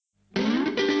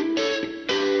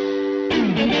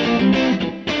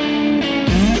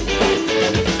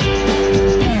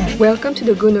Welcome to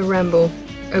the Gooner Ramble,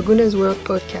 a Gooner's World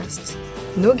podcast.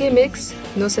 No gimmicks,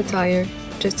 no satire,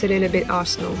 just a little bit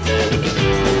Arsenal.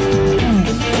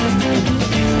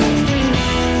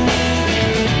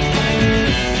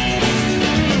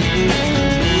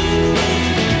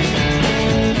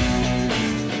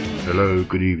 Hello,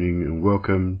 good evening, and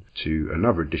welcome to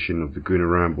another edition of the Gooner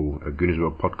Ramble, a Gooner's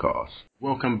World podcast.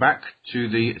 Welcome back to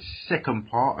the second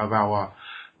part of our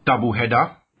double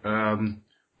header.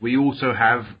 We also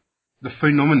have the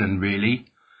phenomenon, really,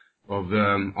 of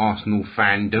Arsenal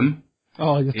fandom.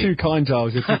 Oh, you're too kind,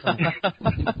 Giles. You're too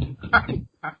kind.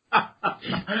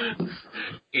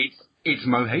 It's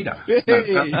Mo Hader.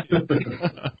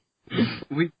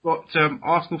 We've got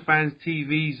Arsenal Fans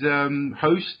TV's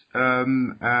host,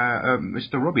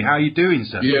 Mr. Robbie. How are you doing,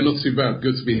 sir? Yeah, not too bad.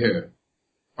 Good to be here.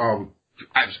 Oh,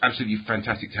 absolutely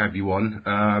fantastic to have you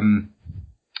on.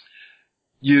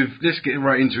 Let's get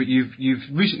right into it. You've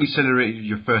recently celebrated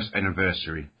your first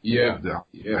anniversary. Yeah. Of the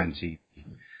Fan TV.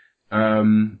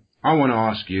 I want to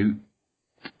ask you.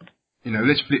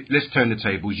 Let's turn the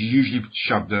tables. You usually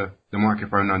shove the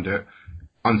microphone under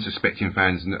unsuspecting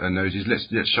fans' noses.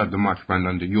 Let's shove the microphone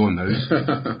under your nose.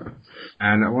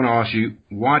 And I want to ask you,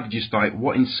 why did you start it?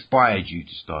 What inspired you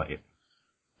to start it?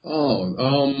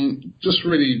 Just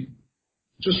really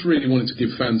wanted to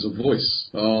give fans a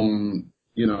voice.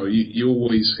 You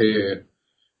always hear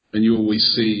and you always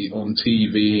see on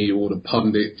TV all the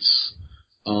pundits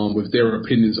with their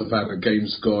opinions of how the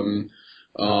game's gone.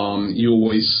 You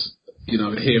always,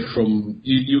 hear from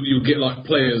you get like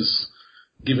players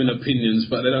giving opinions,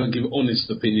 but they don't give honest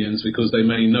opinions because they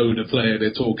may know the player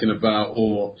they're talking about,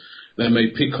 or they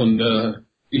may pick on the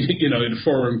the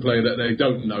foreign player that they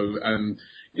don't know, and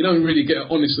you don't really get an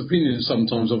honest opinion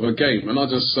sometimes of a game. And I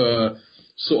just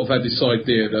sort of had this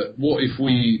idea that what if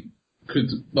we could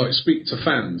speak to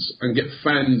fans and get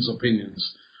fans'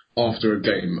 opinions after a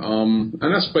game,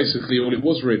 and that's basically all it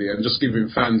was really, and just giving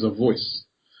fans a voice.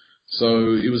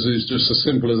 So it was just as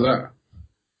simple as that.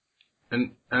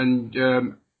 And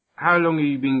how long have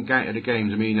you been going to the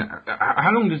games? I mean,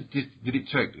 how long did it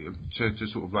take to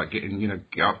sort of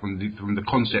get up from the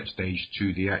concept stage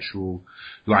to the actual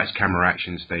lights, camera,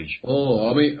 action stage? Oh,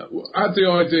 I mean, I had the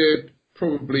idea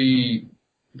probably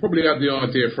had the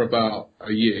idea for about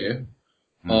a year,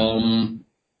 and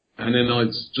then I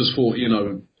just thought, you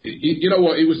know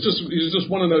what, it was just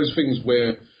one of those things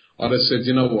where I just said,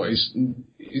 you know what,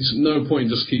 it's no point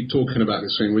just keep talking about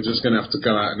this thing. We're just going to have to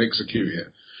go out and execute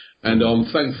it. And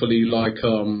thankfully,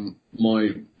 one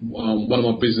of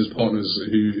my business partners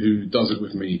who does it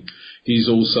with me, he's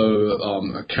also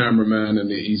a cameraman, and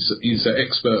he's an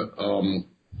expert on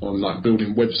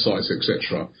building websites,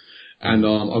 etc. And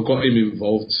I got him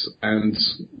involved, and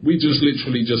we just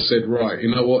literally just said, right,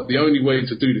 you know what, the only way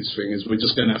to do this thing is we're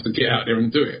just going to have to get out there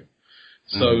and do it.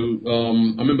 So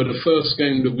I remember the first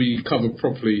game that we covered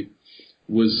properly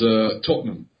was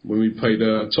Tottenham, when we played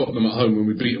Tottenham at home, when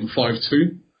we beat them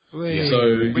 5-2.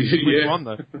 Which one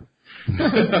though?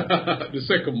 The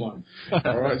second one.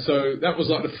 All right. So that was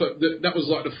like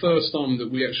the first time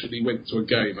that we actually went to a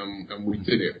game and we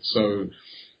did it. So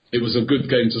it was a good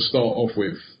game to start off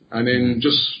with. And then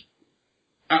just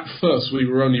at first we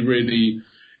were only really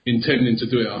intending to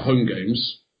do it at home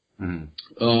games.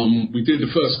 We did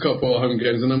the first couple of home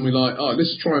games, and then we're like,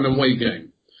 let's try an away game.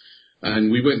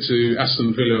 And we went to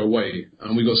Aston Villa away,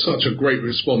 and we got such a great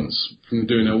response from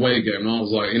doing an away game. And I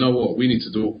was like, you know what, we need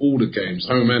to do all the games,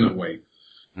 home and away.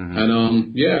 And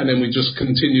and then we just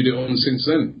continued it on since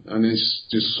then, and it's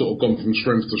just sort of gone from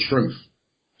strength to strength.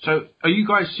 So, are you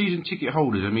guys season ticket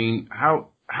holders? I mean, how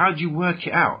do you work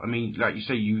it out? I mean, like you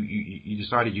say, you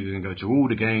decided you were going to go to all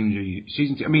the games.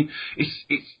 I mean, it's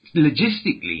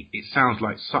logistically, it sounds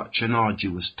like such an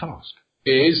arduous task.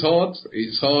 It is hard.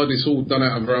 It's hard. It's all done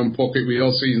out of our own pocket. We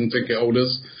are season ticket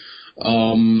holders.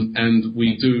 And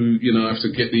we do, have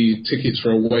to get the tickets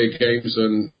for away games,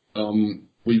 and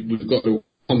we've got the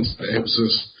contact that helps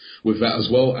us with that as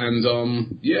well. And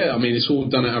I mean, it's all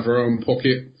done out of our own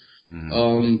pocket.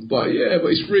 But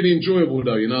it's really enjoyable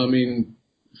though. I mean,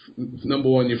 number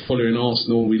one, you're following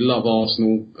Arsenal. We love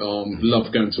Arsenal.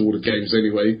 Love going to all the games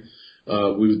anyway.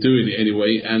 We were doing it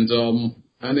anyway, and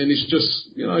then it's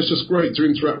just great to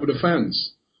interact with the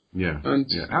fans. Yeah.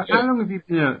 How long have you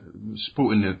been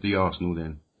supporting the Arsenal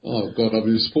then? Oh God, I've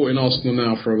been supporting Arsenal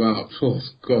now for about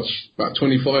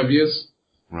 25 years.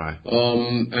 Right.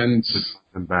 And good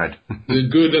and bad. The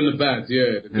good and the bad,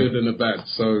 the good and the bad.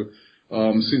 So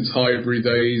since Highbury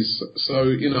days,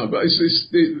 so but I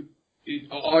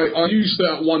used to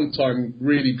at one time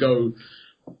really go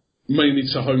mainly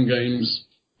to home games.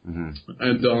 and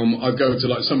I go to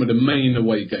like some of the main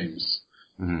away games.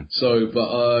 So,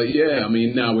 but yeah, I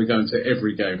mean, now we're going to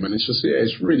every game, and it's just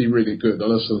it's really, really good.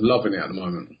 I'm also loving it at the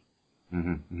moment.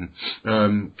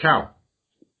 Cal,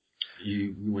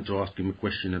 you were to ask him a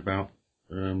question about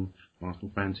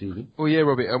ArsenalFanTV. Well, yeah,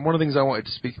 Robbie. One of the things I wanted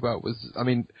to speak about was, I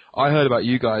mean, I heard about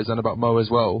you guys and about Mo as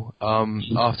well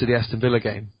after the Aston Villa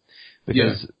game,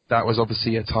 because that was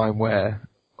obviously a time where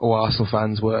all Arsenal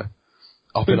fans were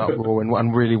up in uproar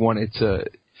and really wanted to.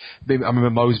 I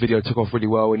remember Mo's video took off really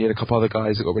well, and you had a couple other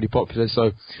guys that got really popular.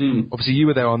 So obviously you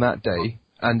were there on that day,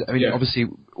 and I mean, obviously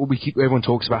everyone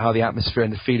talks about how the atmosphere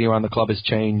and the feeling around the club has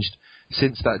changed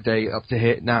since that day up to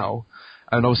here now,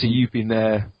 and obviously you've been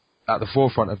there at the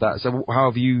forefront of that. So what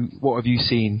have you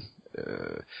seen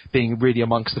being really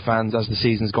amongst the fans as the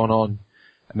season's gone on?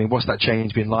 I mean, what's that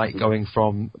change been like, going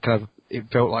from kind of, it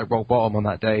felt like rock bottom on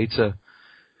that day, to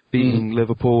beating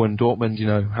Liverpool and Dortmund? You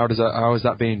know, how has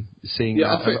that been, seeing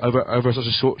that over such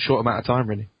a short amount of time,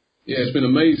 really? Yeah, it's been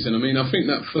amazing. I mean, I think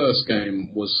that first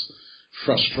game was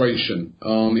frustration.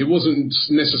 It wasn't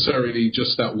necessarily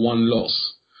just that one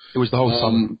loss. It was the whole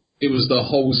summer. It was the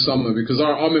whole summer, because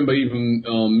I remember even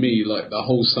me, like the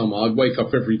whole summer, I'd wake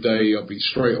up every day, I'd be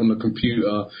straight on the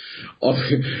computer, I'd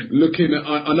be looking at,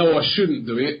 I know I shouldn't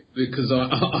do it, because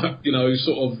I you know,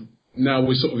 sort of, now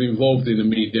we're sort of involved in the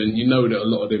media, and you know that a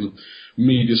lot of them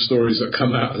media stories that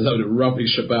come out, a load of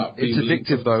rubbish about being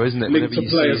addictive though, isn't it? Linked to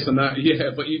players and that,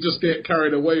 but you just get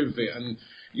carried away with it, and,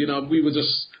 you know, we were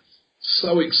just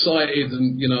so excited,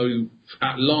 and, you know,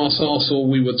 at last Arsenal,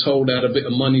 we were told they had a bit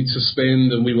of money to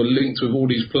spend, and we were linked with all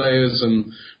these players,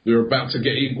 and we were about to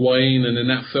get Higuain, and then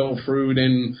that fell through.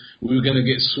 Then we were going to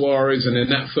get Suarez, and then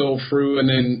that fell through, and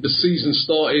then the season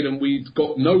started, and we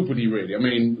got nobody really. I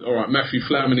mean, all right, Matthew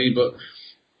Flamini, but,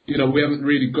 you know, we haven't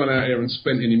really gone out here and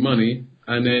spent any money.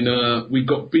 And then we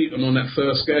got beaten on that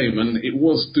first game, and it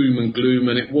was doom and gloom,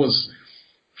 and it was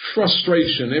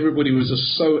frustration. Everybody was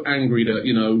just so angry that,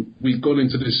 you know, we'd gone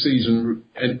into this season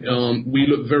and we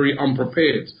looked very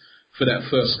unprepared for that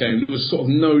first game. There was sort of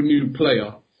no new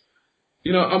player.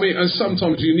 You know, I mean, and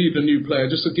sometimes you need a new player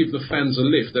just to give the fans a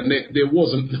lift, and there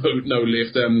wasn't no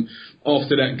lift. And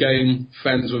after that game,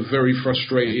 fans were very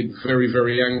frustrated, very,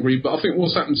 very angry. But I think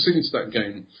what's happened since that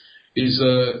game is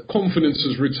confidence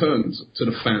has returned to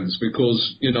the fans,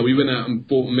 because, you know, we went out and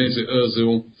bought Mesut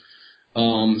Ozil,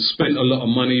 spent a lot of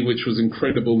money, which was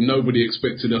incredible. Nobody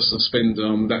expected us to spend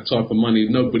that type of money.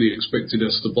 Nobody expected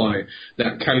us to buy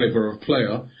that caliber of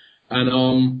player.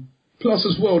 And plus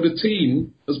as well, the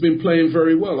team has been playing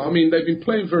very well. I mean, they've been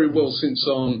playing very well since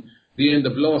the end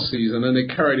of last season, and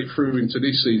they carried it through into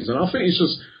this season. I think it's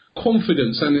just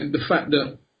confidence, and the fact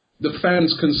that the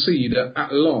fans can see that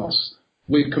at last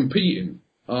we're competing.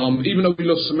 Even though we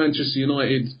lost to Manchester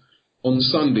United on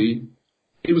Sunday,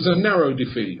 it was a narrow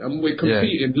defeat, and we're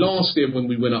competing. Last year when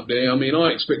we went up there, I mean,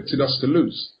 I expected us to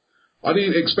lose. I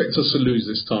didn't expect us to lose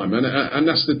this time, and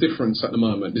that's the difference at the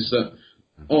moment, is that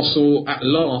Arsenal at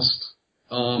last,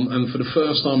 and for the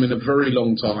first time in a very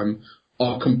long time,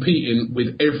 are competing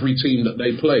with every team that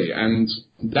they play, and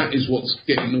that is what's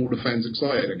getting all the fans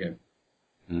excited again.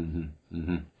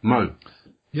 Mo?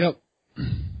 Yep.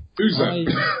 Who's that?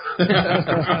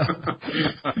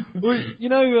 Well, you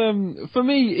know, for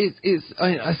me, it's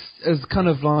as kind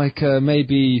of like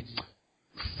maybe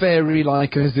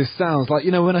fairy-like as this sounds. Like,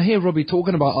 you know, when I hear Robbie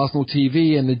talking about Arsenal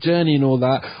TV and the journey and all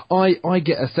that, I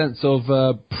get a sense of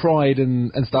pride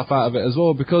and stuff out of it as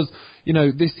well, because, you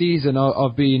know, this season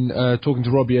I've been talking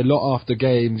to Robbie a lot after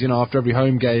games, you know, after every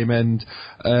home game, and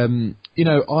you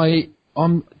know,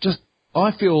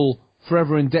 I feel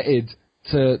forever indebted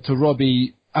to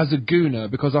Robbie as a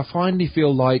Gooner, because I finally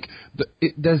feel like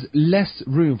there's less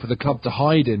room for the club to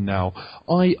hide in now.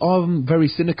 I'm very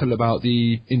cynical about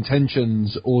the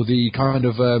intentions, or the kind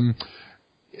of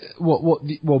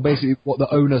basically what the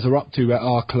owners are up to at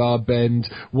our club, and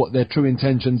what their true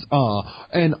intentions are.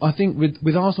 And I think with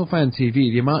ArsenalFanTV,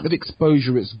 the amount of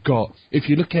exposure it's got, if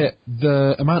you look at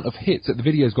the amount of hits that the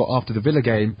video's got after the Villa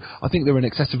game, I think they're in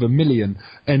excess of 1 million.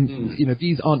 And you know,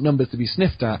 these aren't numbers to be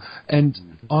sniffed at. And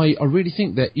I really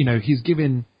think that, you know, he's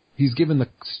given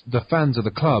the fans of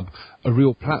the club a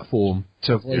real platform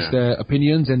to voice their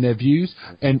opinions and their views,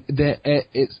 and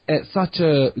it's at such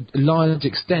a large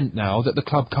extent now that the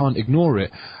club can't ignore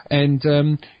it. And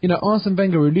you know, Arsene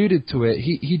Wenger alluded to it.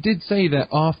 He did say that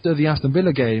after the Aston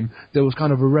Villa game there was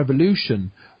kind of a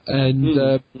revolution,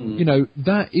 and you know,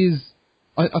 that is,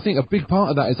 I think a big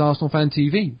part of that is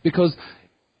ArsenalFanTV, because,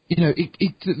 you know,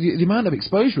 the amount of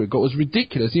exposure it got was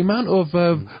ridiculous. The amount of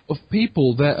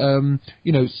people that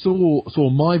you know, saw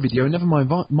my video, never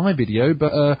mind my video,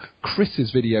 but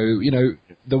Chris's video. You know,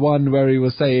 the one where he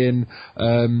was saying,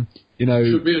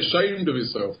 should be ashamed of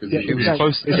himself. Yeah, it was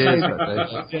close to tears that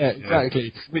day. Yeah,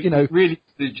 exactly. Really,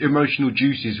 the emotional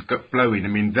juices got flowing. I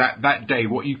mean, that day,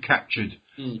 what you captured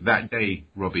that day,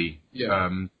 Robbie,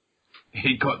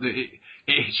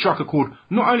 it struck a chord,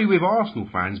 not only with Arsenal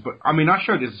fans, but, I mean, I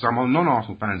showed it to some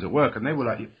non-Arsenal fans at work, and they were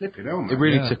like, you're flipping hell, man. It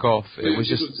really took off. It was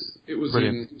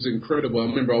brilliant. It was incredible. I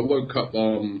remember I woke up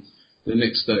the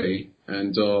next day,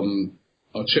 and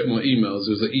I checked my emails.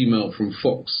 There was an email from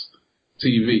Fox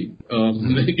TV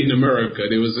in America.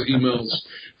 There was emails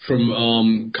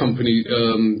from company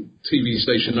TV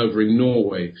station over in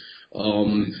Norway.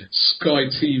 Sky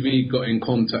TV got in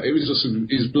contact. It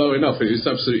was blowing up. It was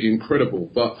absolutely incredible.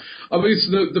 But I mean,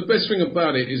 the best thing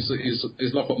about it is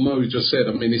like what Mo just said.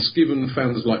 I mean, it's given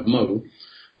fans like Mo,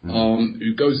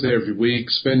 who goes there every week,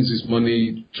 spends his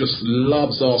money, just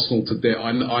loves Arsenal to death.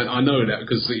 I know that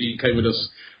because he came with us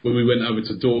when we went over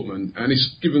to Dortmund, and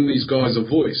it's given these guys a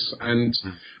voice. And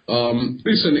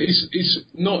listen, it's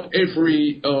not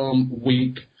every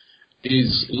week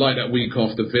is like that week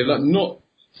after Villa. Not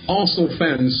Arsenal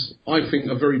fans, I think,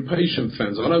 are very patient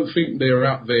fans. I don't think they're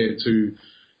out there to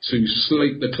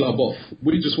slate the club off.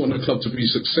 We just want the club to be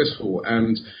successful,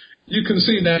 and you can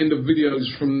see that in the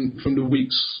videos from the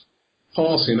weeks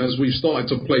passing as we've started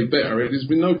to play better. There's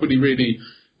been nobody really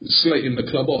slating the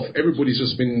club off. Everybody's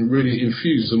just been really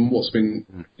infused in what's been,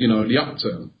 the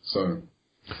upturn. So,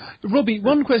 Robbie,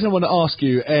 one question I want to ask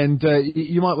you, and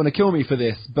you might want to kill me for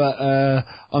this, but I'm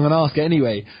going to ask it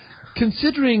anyway.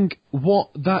 Considering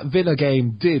what that Villa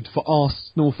game did for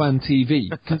ArsenalFanTV,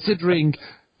 considering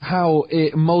how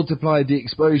it multiplied the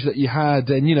exposure that you had,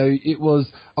 and it was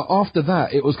after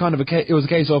that, it was kind of a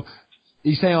case of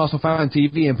you say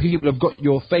ArsenalFanTV, and people have got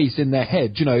your face in their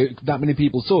head. That many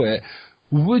people saw it.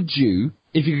 Would you,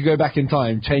 if you could go back in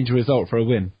time, change the result for a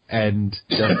win and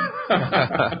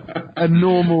a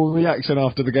normal reaction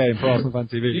after the game for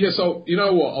ArsenalFanTV? Yeah, so you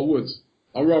know what, I would.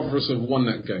 I'd rather us have won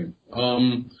that game.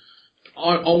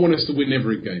 I want us to win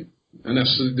every game, and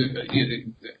that's.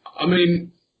 I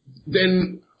mean,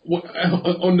 then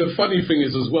on the funny thing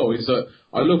is as well is that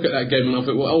I look at that game and I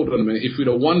think, well, hold on a minute. If we'd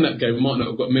have won that game, we might not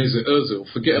have got Mr Ozil.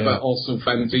 Forget about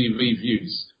ArsenalFanTV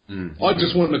views. I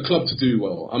just want the club to do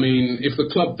well. I mean, if the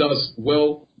club does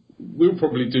well, we'll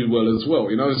probably do well as well.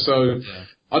 So. Yeah.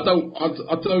 I don't, I've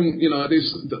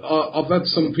had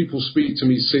some people speak to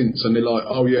me since, and they're like,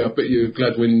 oh yeah, I bet you're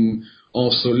glad when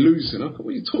Arsenal losing. What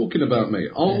are you talking about,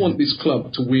 mate? I want this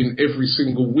club to win every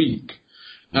single week,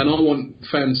 and I want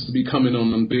fans to be coming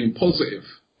on and being positive.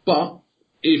 But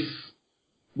if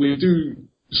we do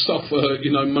suffer,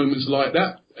 moments like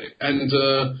that, and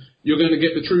you're going to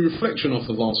get the true reflection off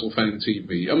of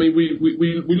ArsenalFanTV. I mean,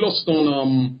 we lost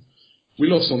on. We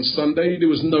lost on Sunday. There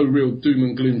was no real doom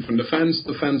and gloom from the fans.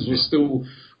 The fans were still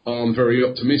very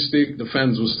optimistic. The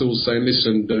fans were still saying,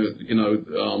 listen,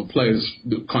 players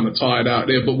look kind of tired out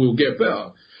there, but we'll get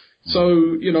better.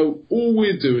 So, all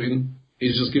we're doing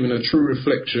is just giving a true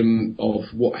reflection of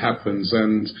what happens.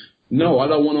 And no, I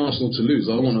don't want Arsenal to lose.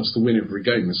 I want us to win every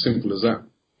game. As simple as that.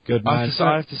 Good man.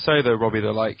 I have to say, though, Robbie,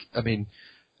 that,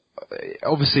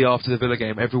 obviously after the Villa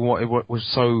game, everyone was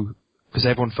so... because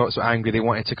everyone felt so angry, they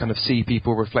wanted to kind of see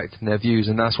people reflecting their views,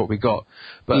 and that's what we got.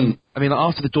 But,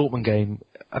 after the Dortmund game,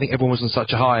 I think everyone was on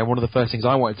such a high, and one of the first things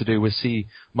I wanted to do was see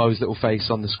Mo's little face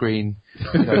on the screen,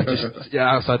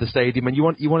 outside the stadium, and you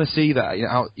want to see that,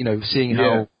 seeing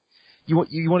how... You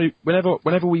want to,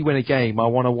 whenever we win a game, I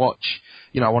want to watch,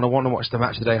 I want to watch the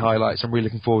match of the day highlights. I'm really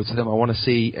looking forward to them. I want to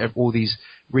see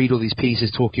read all these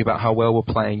pieces talking about how well we're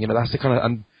playing. That's the kind of...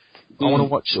 And I want to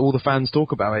watch all the fans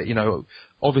talk about it.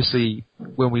 Obviously,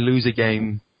 when we lose a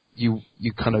game, you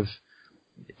kind of...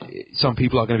 Some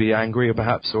people are going to be angry,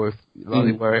 perhaps, or if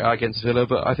they were against Villa.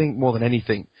 But I think more than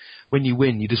anything, when you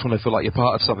win, you just want to feel like you're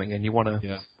part of something, and you want to...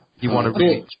 Yeah. You want to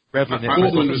really revel in it.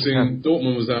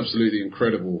 Dortmund was absolutely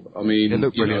incredible. I mean,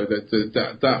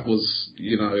 that was,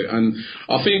 and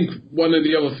I think one of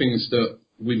the other things that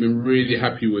we've been really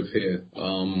happy with here,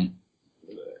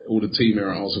 all the team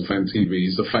here at ArsenalFanTV,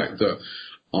 is the fact that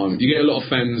you get a lot of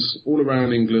fans all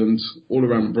around England, all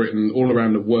around Britain, all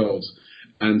around the world,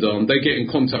 and they get in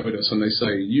contact with us and they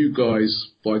say, you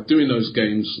guys, by doing those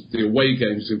games, the away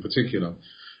games in particular,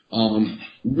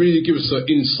 really give us an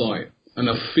insight and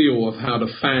a feel of how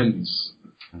the fans,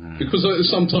 because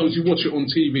sometimes you watch it on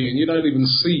TV and you don't even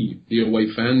see the away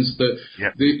fans.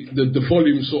 The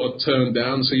volume sort of turned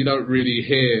down, so you don't really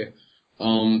hear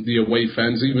the away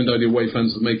fans, even though the away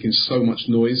fans are making so much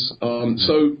noise.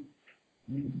 So,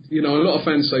 a lot of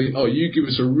fans say, oh, you give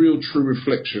us a real true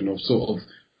reflection of sort of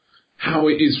how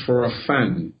it is for a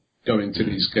fan going to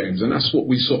these games, and that's what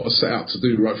we sort of set out to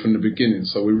do right from the beginning.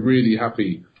 So we're really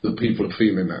happy that people are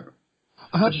feeling that.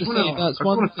 I have to say that's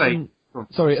one thing.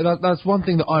 Sorry, that's one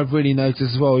thing that I've really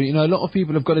noticed as well. You know, a lot of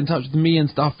people have got in touch with me and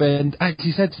stuff and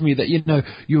actually said to me that, you know,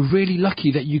 you're really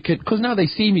lucky that you could, because now they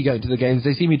see me going to the games,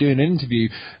 they see me doing an interview,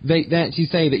 they actually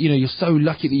say that, you know, you're so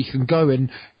lucky that you can go,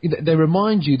 and they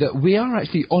remind you that we are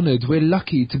actually honoured, we're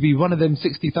lucky to be one of them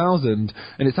 60,000,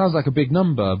 and it sounds like a big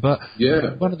number, but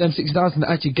one of them 60,000 that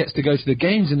actually gets to go to the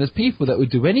games, and there's people that would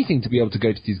do anything to be able to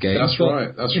go to these games. That's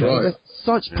right, that's right.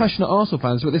 Such passionate Arsenal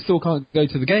fans, but they still can't go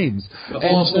to the games.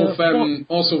 Arsenal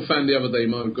fan the other day,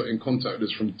 Mo, got in contact with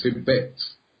us from Tibet.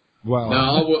 Wow.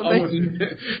 Now,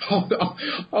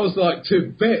 I was like,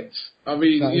 Tibet? I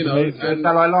mean, you know... And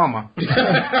Dalai Lama.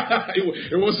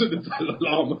 it wasn't the Dalai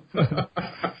Lama.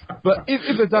 But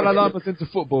if the Dalai Lama's into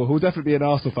football, he'll definitely be an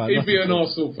Arsenal fan. He'd be an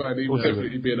Arsenal fan. He would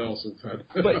definitely be an Arsenal fan.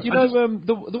 But, you know,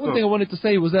 the one thing I wanted to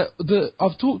say was that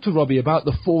I've talked to Robbie about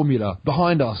the formula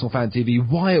behind ArsenalFanTV,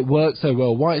 why it works so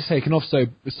well, why it's taken off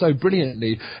so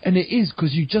brilliantly. And it is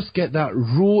because you just get that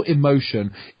raw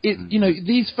emotion. You know,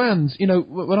 these fans, you know,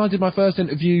 when I did my first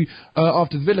interview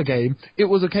after the Villa game, it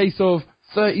was a case of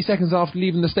 30 seconds after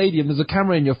leaving the stadium, there's a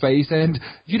camera in your face, and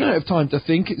you don't have time to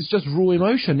think. It's just raw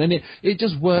emotion, and it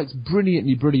just works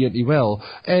brilliantly well.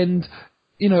 And,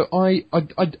 you know, I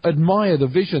admire the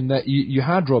vision that you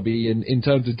had, Robbie, in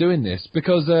terms of doing this,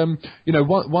 because, you know,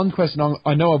 one question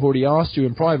I know I've already asked you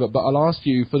in private, but I'll ask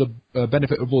you for the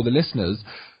benefit of all the listeners.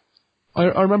 I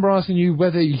remember asking you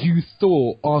whether you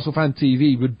thought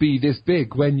ArsenalFanTV would be this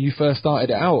big when you first started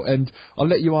it out, and I'll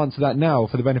let you answer that now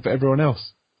for the benefit of everyone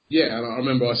else. Yeah, and I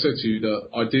remember I said to you that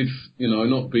I did, you know,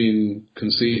 not being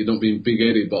conceited, not being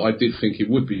big-headed, but I did think it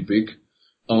would be big.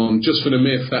 Just for the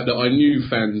mere fact that I knew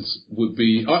fans would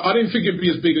be... I didn't think it'd be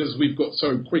as big as we've got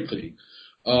so quickly.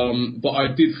 But I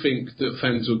did think that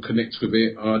fans would connect with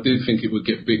it. I did think it would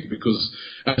get big because,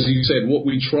 as you said, what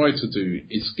we try to do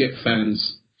is get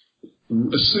fans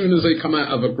as soon as they come out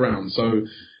of a ground. So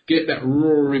get that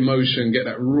raw emotion, get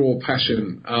that raw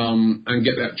passion, and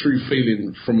get that true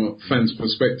feeling from a fan's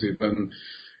perspective. And,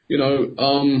 you know,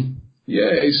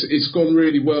 it's gone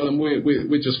really well, and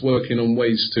we're just working on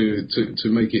ways to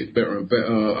make it better and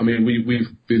better. I mean, we've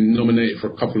been nominated for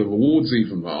a couple of awards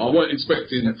even. I wasn't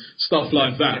expecting stuff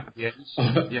like that. Yeah,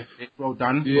 well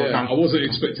done. Yeah, well done. I wasn't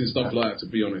expecting stuff like that, to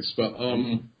be honest. But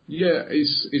yeah,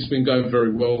 it's been going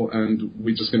very well, and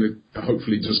we're just going to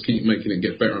hopefully just keep making it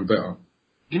get better and better.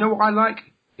 You know what I like?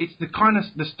 It's the kind of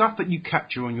the stuff that you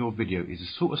capture on your video is the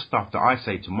sort of stuff that I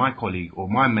say to my colleague or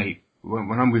my mate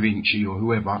when I'm with Inchi or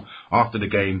whoever after the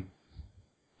game.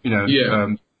 You know,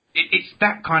 it's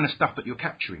that kind of stuff that you're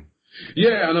capturing.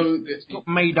 Yeah, and it's not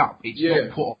made up. It's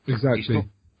not put up. Exactly.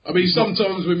 I mean,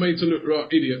 sometimes we're made to look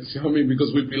like idiots, you know what I mean?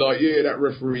 Because we'd be like, yeah, that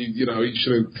referee, you know, he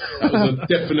should have, that was a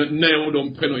definite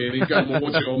nailed-on penalty, and he'd go and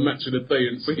watch it on Match of the Day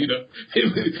and see that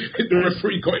the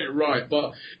referee got it right.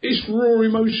 But it's raw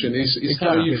emotion. It's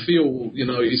how you feel, you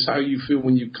know, it's how you feel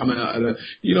when you come out of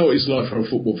you know what it's like for a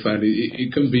football fan.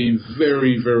 It can be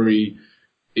very, very...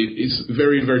 It's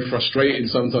very, very frustrating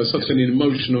sometimes. Such an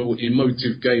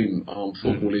emotive game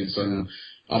football is, and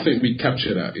I think we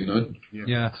capture that, you know.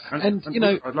 Yeah. And you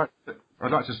know, I'd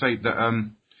like to say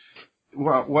that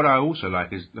what I also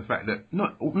like is the fact that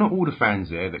not all the fans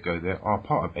there that go there are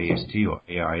part of AST or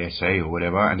AISA or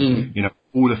whatever, and you know,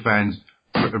 all the fans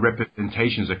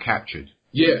representations are captured.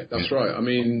 Yeah, that's right. I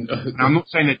mean, I'm not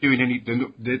saying they're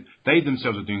doing they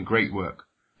themselves are doing great work.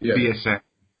 Yeah. BSF,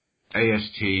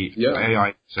 AST,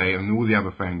 AISA, and all the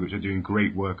other fan groups are doing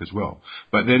great work as well.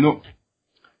 But they're not,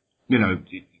 you know,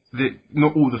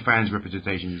 not all the fans'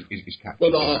 representation is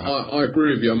captured. Well, I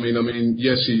agree with you. I mean,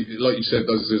 yes, like you said,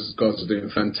 those guys are doing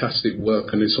fantastic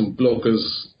work, and there's some bloggers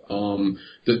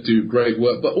that do great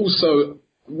work. But also,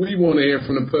 we want to hear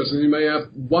from the person who may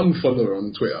have one follower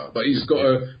on Twitter, but he's got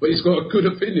a good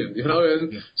opinion, you know.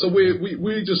 And so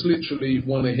we just literally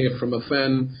want to hear from a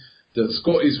fan that's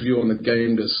got his view on the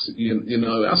game. That's you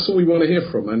know, that's all we want to hear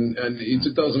from. And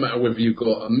it doesn't matter whether you've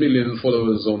got 1 million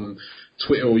followers on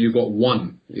Twitter or you've got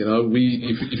one. You know,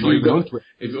 if you've got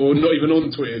or not even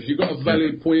on Twitter, if you've got a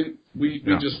valid point, we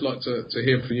just like to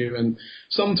hear from you. And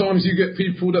sometimes you get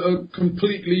people that are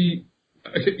completely,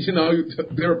 you know,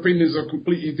 their opinions are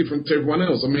completely different to everyone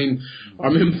else. I mean, I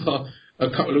remember a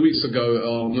couple of weeks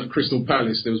ago at Crystal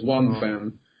Palace, there was one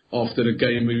fan after the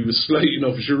game who was slating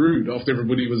off Giroud after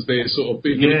everybody was there sort of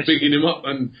bigging him up.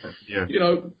 And, you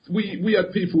know, we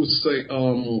had people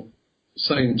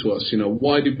saying to us, you know,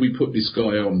 why did we put this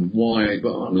guy on? Why?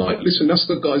 But I'm like, listen, that's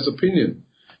the guy's opinion.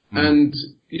 And,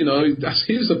 you know, that's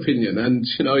his opinion. And,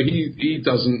 you know, he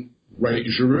doesn't rate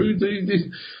Giroud.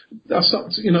 That's up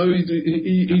to,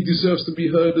 he deserves to be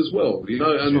heard as well.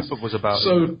 And that's what football's about.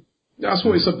 So that's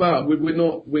what it's about. We're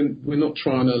not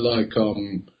trying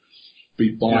to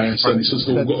be biased and it's just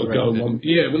all got to go on.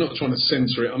 Yeah, we're not trying to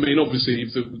censor it. I mean, obviously,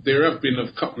 there have been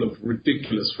a couple of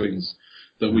ridiculous things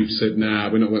that we've said,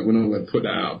 we're not going to put that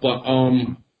out. But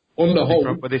on the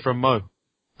whole, were they from Mo?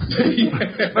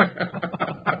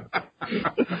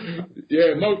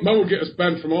 Yeah, Mo will get us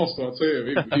banned from Arsenal, I'll tell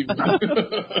you. And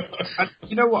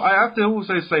you know what? I have to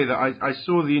also say that I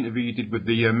saw the interview you did with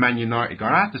the Man United guy.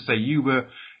 I have to say you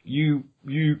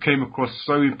came across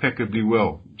so impeccably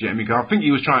well. Do you know what I mean? I think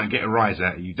he was trying to get a rise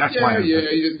out of you. That's why.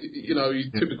 He's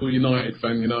typical United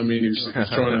fan. You know what I mean?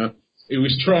 He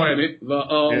was trying it, but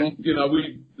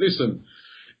we listen.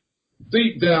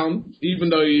 Deep down, even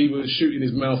though he was shooting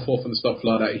his mouth off and stuff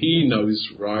like that, he knows,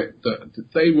 right, that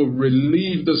they were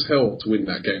relieved as hell to win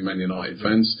that game, Man United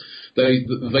fans. The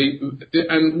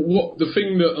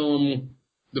thing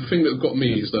that got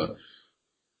me is that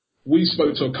we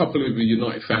spoke to a couple of the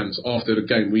United fans after the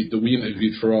game. We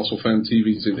interviewed for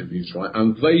ArsenalFanTV's interviews, right,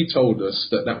 and they told us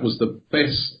that was the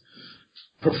best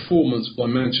performance by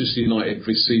Manchester United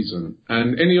this season.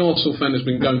 And any Arsenal fan that's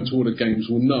been going to all the games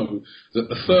will know that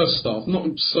the first half,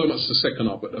 not so much the second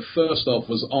half, but the first half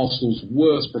was Arsenal's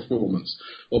worst performance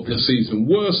of the season.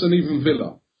 Worse than even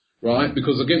Villa, right?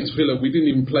 Because against Villa, we didn't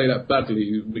even play that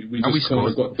badly. We just kind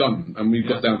of got done and we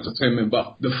got down to 10 men.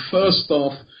 But the first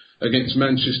half against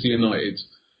Manchester United,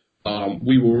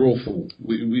 we were awful.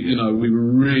 We were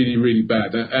really, really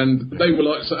bad. And they were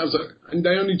like, and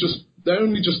they only just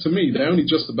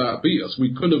about beat us.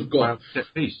 We could have got set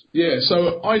piece. Yeah,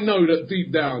 so I know that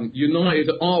deep down United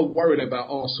are worried about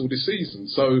Arsenal this season.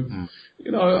 So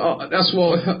that's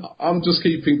why I'm just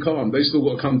keeping calm. They still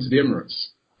got to come to the Emirates.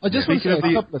 I just want to say a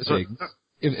couple of things,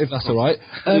 if that's all right.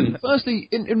 Firstly,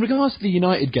 in regards to the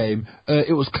United game,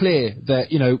 it was clear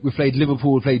that we played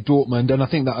Liverpool, we played Dortmund, and I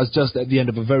think that was just at the end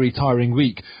of a very tiring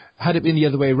week. Had it been the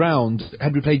other way around,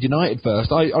 had we played United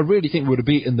first, I really think we would have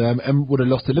beaten them and would have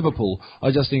lost to Liverpool.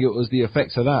 I just think it was the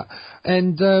effects of that.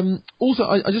 And also,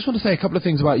 I just want to say a couple of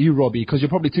things about you, Robbie, because you're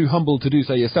probably too humble to do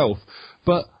so yourself.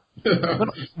 But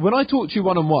when I talk to you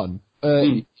one-on-one,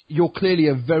 you're clearly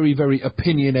a very, very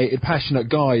opinionated, passionate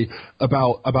guy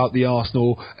about the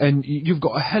Arsenal, and you've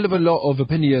got a hell of a lot of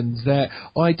opinions that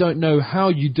I don't know how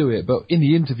you do it, but in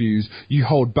the interviews you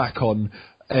hold back on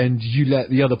and you let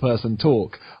the other person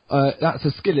talk. That's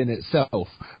a skill in itself.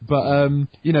 But,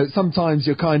 sometimes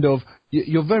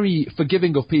you're very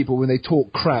forgiving of people when they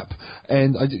talk crap,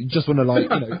 and I just want to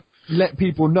let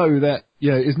people know that,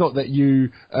 it's not that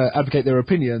you advocate their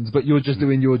opinions, but you're just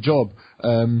doing your job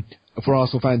for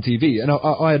ArsenalFanTV. And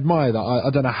I admire that. I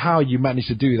don't know how you managed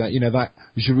to do that. That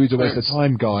Giroud's a waste of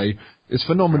time guy. It's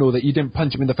phenomenal that you didn't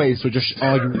punch him in the face for just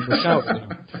arguing or shouting.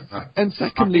 And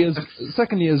secondly as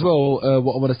well,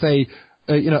 what I want to say,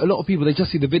 a lot of people, they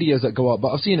just see the videos that go up, but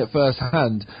I've seen it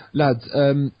firsthand. Lads,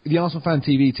 the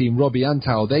ArsenalFanTV team, Robbie and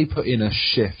Tal, they put in a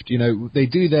shift. They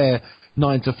do their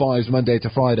 9 to 5s Monday to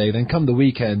Friday, then come the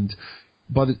weekend,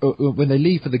 when they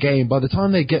leave for the game, by the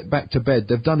time they get back to bed,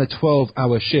 they've done a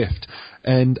 12-hour shift.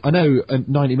 And I know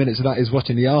 90 minutes of that is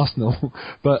watching the Arsenal,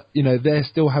 but, they're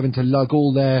still having to lug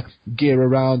all their gear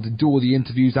around and do all the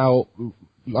interviews out,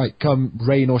 come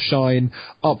rain or shine,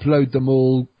 upload them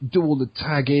all, do all the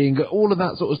tagging, all of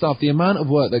that sort of stuff. The amount of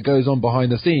work that goes on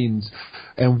behind the scenes,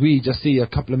 and we just see a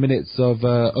couple of minutes of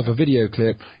a video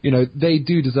clip, they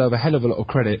do deserve a hell of a lot of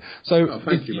credit. So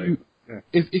thank you, mate.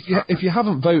 If you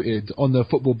haven't voted on the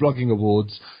Football Blogging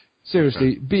Awards,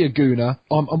 seriously, be a Gooner.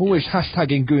 I'm always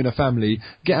hashtagging Gooner family.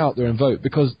 Get out there and vote,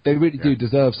 because they really do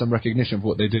deserve some recognition for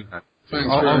what they do. Thanks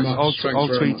very much. I'll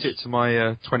tweet it to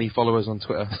my 20 followers on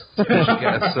Twitter.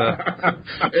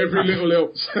 Every little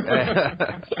helps. But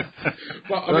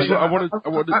I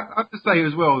have to say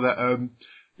as well that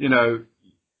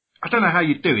I don't know how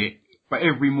you do it, but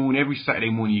every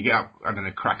Saturday morning you get up, I don't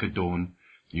know, crack of dawn.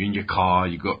 You're in your car,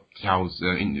 you got Cal's,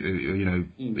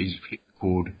 he's hit the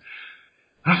cord.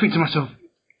 And I think to myself,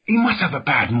 he must have a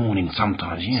bad morning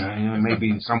sometimes,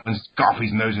 maybe someone's got off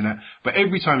his nose and that. But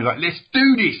every time he's like, let's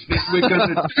do this, we're going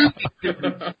to do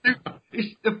this.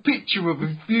 It's a picture of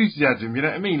enthusiasm, you know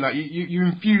what I mean? Like, you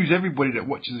infuse everybody that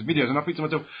watches the videos. And I think to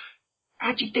myself,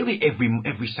 how do you do it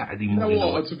every Saturday morning? You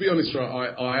know what? To be honest,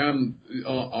 right, I am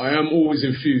always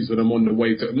infused when I'm on the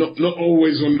way to, not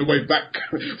always on the way back,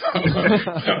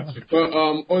 but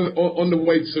on the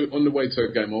way to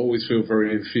a game, I always feel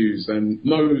very infused. And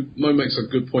Mo makes a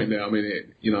good point there. I mean,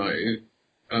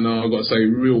 and I've got to say,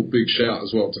 real big shout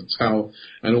as well to Tal,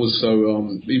 and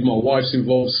also even my wife's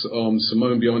involved,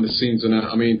 Simone behind the scenes and that.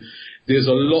 I mean, there's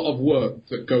a lot of work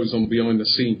that goes on behind the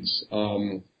scenes.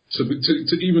 To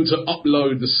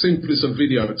upload the simplest of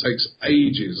video, it takes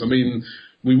ages. I mean,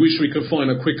 we wish we could find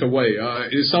a quicker way.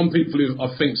 Some people,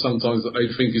 I think sometimes that they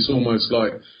think it's almost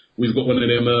like we've got one of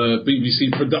them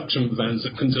BBC production vans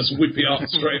that can just whip it up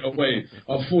straight away.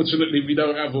 Unfortunately, we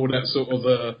don't have all that sort of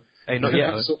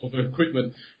sort of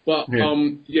equipment. But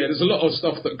there's a lot of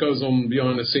stuff that goes on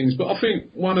behind the scenes. But I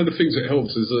think one of the things that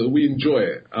helps is that we enjoy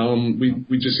it.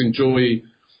 We just enjoy,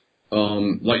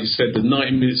 like you said, the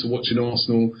 90 minutes of watching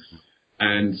Arsenal.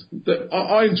 And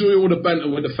I enjoy all the banter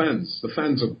with the fans. The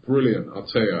fans are brilliant, I'll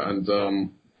tell you.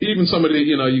 And even some of the,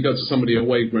 you go to some of the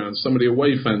away grounds, some of the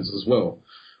away fans as well.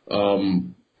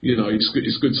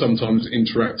 It's good sometimes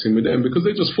interacting with them because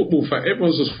they're just football fans.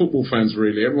 Everyone's just football fans,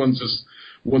 really. Everyone just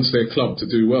wants their club to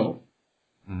do well.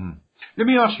 Mm-hmm. Let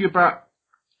me ask you about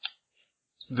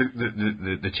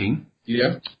the team.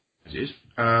 Yeah. It is.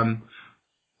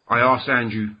 I asked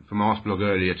Andrew from Arsblog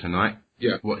earlier tonight.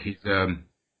 Yeah. What he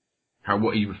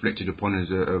reflected upon as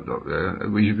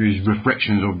his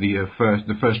reflections of the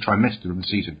first trimester of the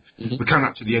season. Mm-hmm. We're coming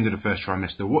up to the end of the first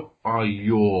trimester. What are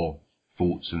your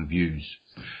thoughts and views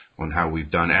on how we've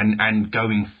done and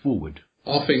going forward?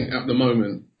 I think at the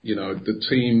moment, the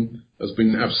team has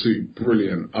been absolutely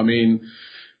brilliant. I mean,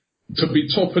 to be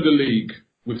top of the league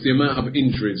with the amount of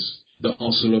injuries that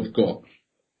Arsenal have got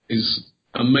is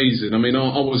amazing. I mean,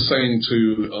 I was saying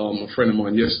to a friend of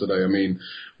mine yesterday, I mean,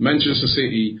 Manchester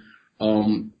City,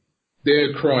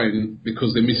 they're crying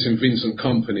because they're missing Vincent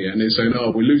Kompany, and they're saying,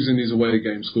 we're losing these away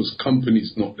games because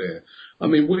Kompany's not there. I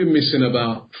mean, we're missing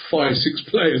about 5-6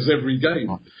 players every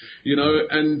game,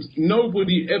 and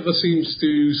nobody ever seems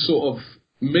to sort of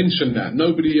mention that.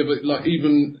 Nobody ever, like,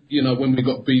 even, when we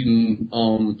got beaten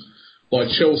by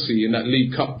Chelsea in that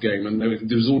League Cup game, and there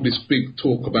was all this big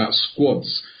talk about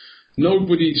squads.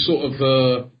 Nobody sort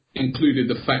of included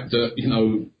the fact that,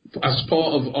 as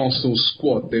part of Arsenal's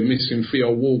squad, they're missing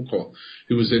Theo Walcott,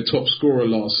 who was their top scorer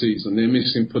last season. They're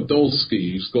missing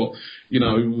Podolski, who's got,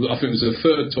 I think it was their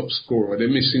third top scorer. They're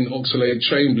missing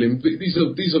Oxlade-Chamberlain.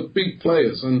 These are big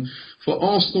players. And for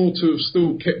Arsenal to have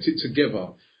still kept it together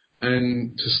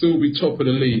and to still be top of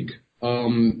the league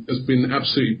has been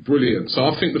absolutely brilliant. So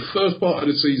I think the first part of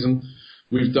the season,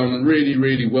 we've done really,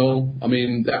 really well. I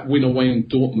mean, that win away in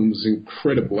Dortmund was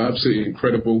incredible, absolutely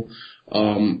incredible.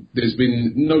 There's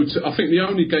been I think the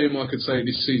only game I could say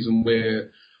this season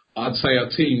where I'd say our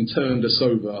team turned us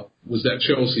over was that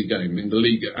Chelsea game in the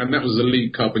league, and that was the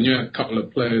League Cup, and you had a couple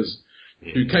of players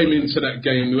who came into that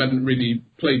game who hadn't really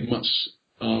played much,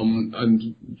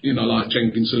 and, like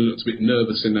Jenkinson looked a bit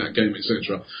nervous in that game,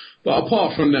 etc. But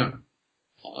apart from that,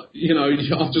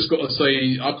 I've just got to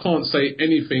say, I can't say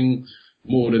anything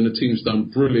more than the team's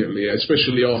done brilliantly,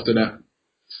 especially after that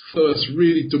first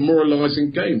really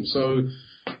demoralising game. So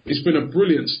it's been a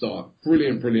brilliant start by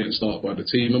the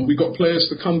team, and we got players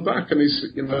to come back, and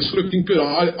it's looking good.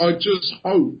 I just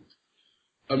hope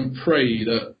and pray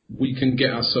that we can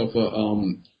get ourselves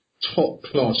a top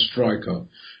class striker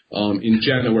in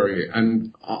January,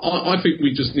 and I think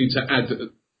we just need to add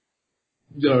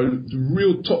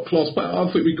real top class player.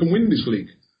 I think we can win this league.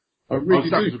 I really do.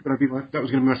 That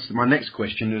was going to be my next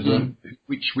question. Is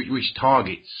which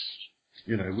targets,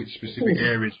 which specific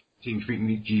areas do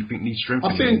you think need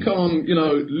strengthening? I think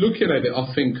looking at it,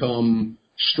 I think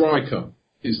striker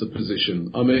is the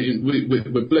position. I mean,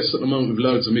 we're blessed at the moment with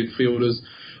loads of midfielders.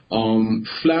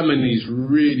 Flamini's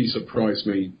really surprised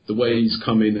me, the way he's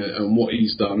come in and what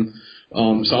he's done.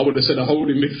 So I would have said a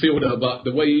holding midfielder, but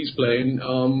the way he's playing,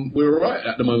 we're all right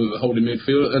at the moment with a holding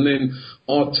midfielder. And then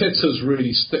Arteta's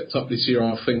really stepped up this year,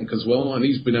 I think, as well, and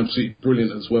he's been absolutely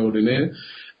brilliant as well in there.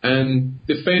 And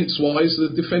defence-wise, the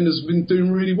defenders have been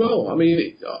doing really well. I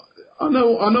mean, I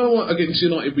know against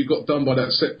United we got done by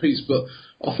that set piece, but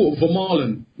I thought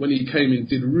Vermaelen, when he came in,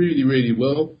 did really, really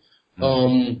well.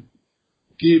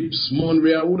 Gibbs,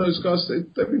 Monreal, all those guys,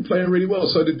 they've been playing really well.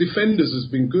 So the defenders has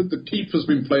been good. The keeper's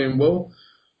been playing well.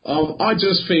 I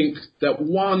just think that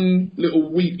one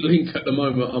little weak link at the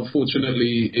moment,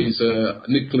 unfortunately, is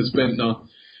Nicholas Bentner.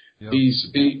 Yep.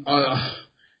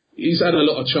 He's had a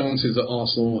lot of chances at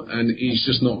Arsenal, and he's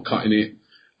just not cutting it.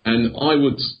 And I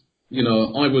would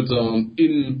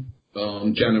in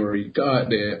January go out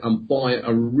there and buy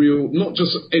a real, not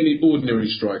just any ordinary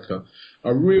striker,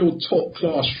 a real top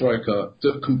class striker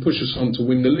that can push us on to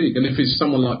win the league. And if it's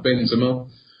someone like Benzema,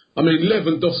 I mean,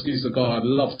 Lewandowski's the guy I'd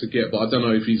love to get, but I don't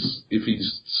know if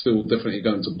he's still definitely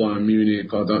going to Bayern Munich.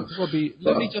 I don't. Robbie,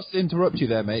 let me just interrupt you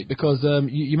there, mate, because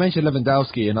you mentioned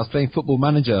Lewandowski, and I was playing Football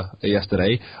Manager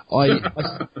yesterday.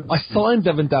 I signed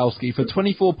Lewandowski for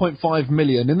 24.5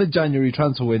 million in the January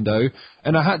transfer window,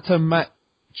 and I had to match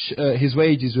his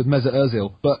wages with Mr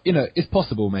Ozil. But it's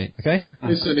possible, mate. Okay.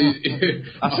 Listen,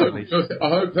 I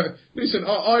hope that. Listen,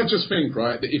 I just think,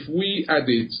 right, that if we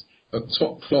added a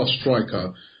top class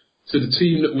striker to the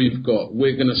team that we've got,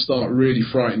 we're going to start really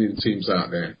frightening teams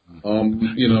out there.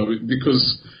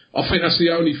 Because I think that's the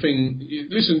only thing.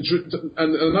 Listen,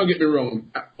 and don't get me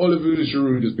wrong, Oliver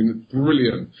Giroud has been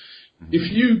brilliant.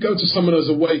 If you go to some of those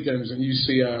away games and you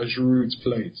see how Giroud's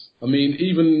played, I mean,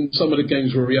 even some of the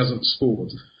games where he hasn't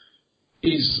scored,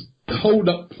 his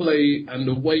hold-up play and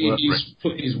the way he's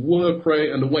put his work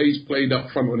rate and the way he's played up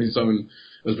front on his own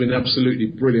has been absolutely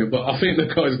brilliant. But I think the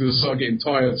guy's going to start getting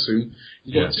tired soon.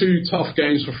 He's got 2 tough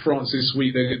games for France this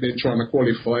week. They're trying to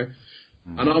qualify.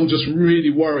 And I'm just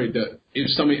really worried that if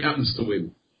something happens to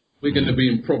him, we're going to be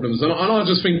in problems. And I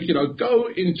just think, go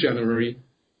in January.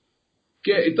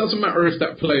 It doesn't matter if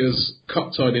that player's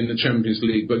cup-tied in the Champions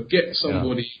League, but get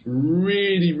somebody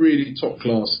really, really top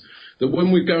class, that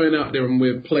when we're going out there and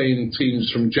we're playing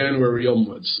teams from January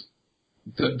onwards,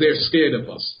 that they're scared of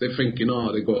us. They're thinking,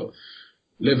 they got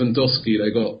Lewandowski,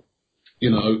 they got,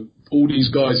 all these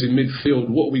guys in midfield.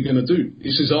 What are we going to do?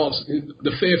 This is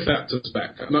the fear factor's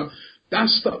back. And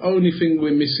that's the only thing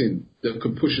we're missing that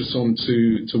could push us on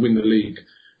to win the league.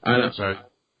 And that's right.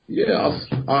 Yeah,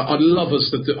 I'd love us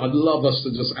to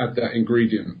just add that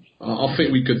ingredient. I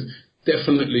think we could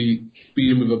definitely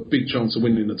be in with a big chance of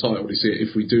winning the title this year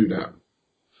if we do that.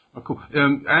 Oh, cool.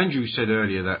 Andrew said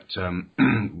earlier that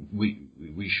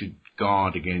we should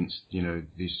guard against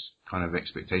this kind of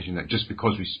expectation that just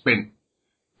because we spent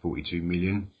 42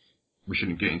 million, we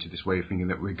shouldn't get into this way of thinking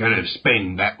that we're going to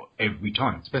spend that every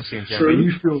time. Especially in January.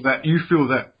 You feel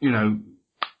that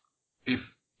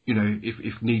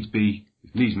if needs be,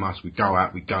 if needs must, we go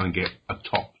and get a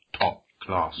top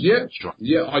class. Yeah,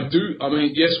 I do. I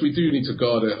mean, yes, we do need to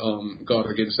guard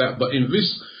against that. But in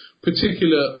this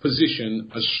particular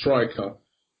position as striker,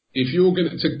 if you're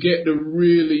going to get the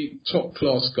really top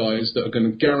class guys that are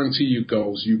going to guarantee you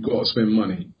goals, you've got to spend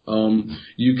money.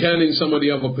 You can in some of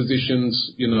the other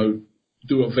positions,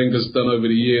 do what Wenger's done over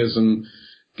the years and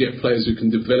get players who can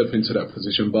develop into that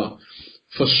position. But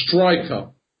for striker,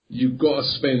 you've got to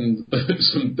spend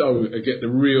some dough to get the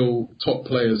real top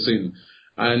players in.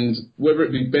 And whether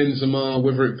it be Benzema,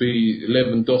 whether it be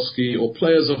Lewandowski or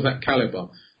players of that calibre,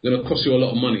 they're going to cost you a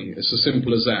lot of money. It's as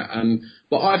simple as that.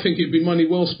 But I think it'd be money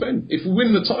well spent. If we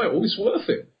win the title, it's worth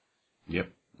it.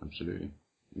 Yep, absolutely.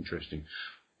 Interesting.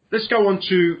 Let's go on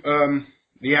to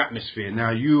the atmosphere. Now,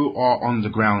 you are on the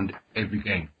ground every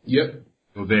game. Yep.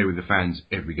 You're there with the fans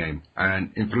every game.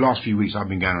 And for the last few weeks, I've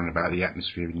been going on about the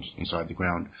atmosphere inside the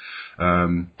ground.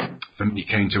 For me, it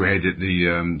came to a head at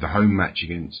the home match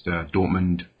against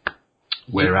Dortmund,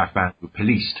 where our fans were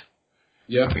policed.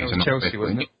 Yeah. That was Chelsea,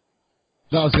 wasn't it?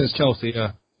 That was against Chelsea,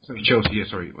 yeah. Chelsea, yeah,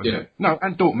 sorry. No,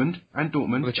 and Dortmund.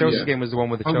 Well, the Chelsea game was the one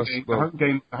with the Chelsea.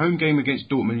 The home game against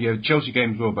Dortmund, yeah, the Chelsea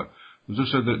game as well, but there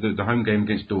was also the home game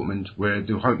against Dortmund, where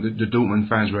the Dortmund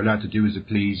fans were allowed to do as they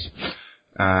please.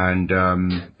 And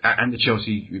the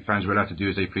Chelsea fans were allowed to do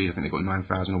as they please. I think they got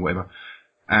 9,000 or whatever.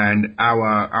 And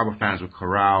our fans were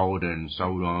corralled and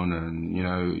sold on, and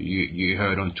you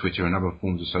heard on Twitter and other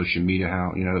forms of social media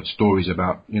how stories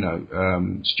about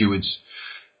stewards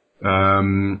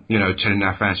telling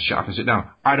our fans to shut up and sit down.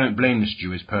 I don't blame the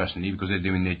stewards personally because they're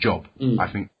doing their job. I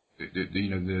think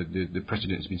the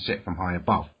precedent has been set from high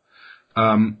above.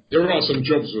 There are some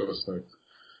jobs with us though.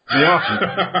 There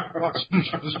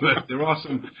are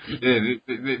some.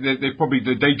 They probably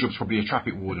the day job's probably a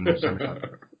traffic warden or something.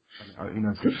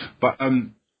 But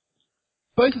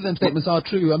both of them statements are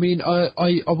true. I mean, I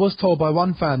was told by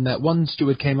one fan that one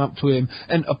steward came up to him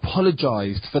and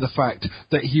apologised for the fact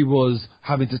that he was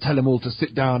having to tell them all to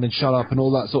sit down and shut up and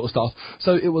all that sort of stuff.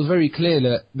 So it was very clear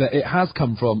that it has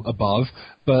come from above.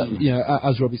 But,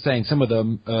 as Robbie's saying, some of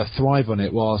them thrive on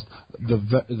it whilst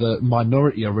the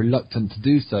minority are reluctant to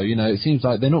do so. It seems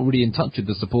like they're not really in touch with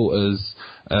the supporters'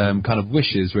 kind of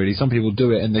wishes, really. Some people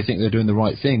do it and they think they're doing the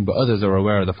right thing, but others are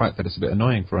aware of the fact that it's a bit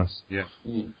annoying for us. Yeah.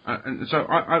 And so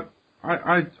I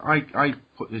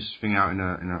put this thing out in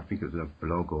I think it was a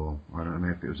blog, or I don't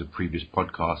know if it was a previous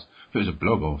podcast. If it was a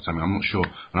blog or something, I'm not sure.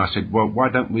 And I said, well, why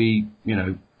don't we,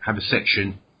 have a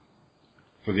section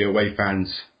for the away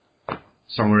fans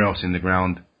somewhere else in the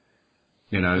ground,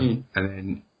 and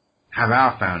then have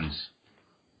our fans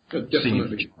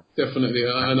Definitely,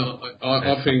 and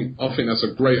I think that's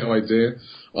a great idea.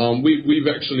 We've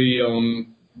actually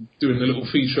doing a little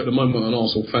feature at the moment on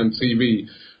ArsenalFanTV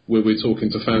where we're talking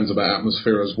to fans about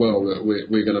atmosphere as well that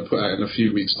we're going to put out in a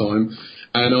few weeks' time.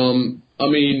 And I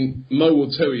mean, Mo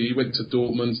will tell you, he went to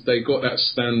Dortmund. They got that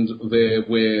stand there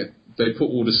where they put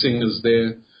all the singers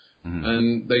there,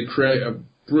 and they create a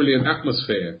brilliant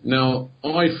atmosphere. Now,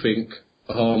 I think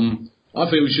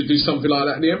we should do something like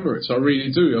that in the Emirates. I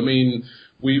really do. I mean,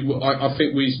 I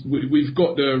think we've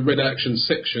got the red action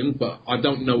section, but I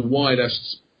don't know why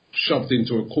that's shoved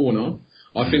into a corner.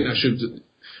 I think that should.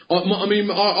 I mean,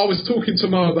 I was talking to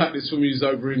Mo about this when he was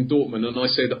over in Dortmund, and I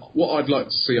said what I'd like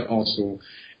to see at Arsenal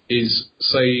is,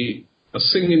 say, a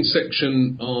singing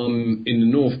section in the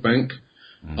North Bank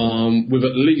with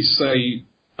at least, say,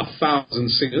 1,000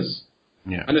 singers.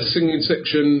 Yeah. And a singing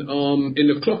section in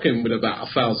the clock end with about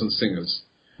 1,000 singers,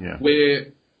 where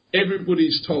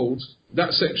everybody's told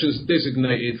that section's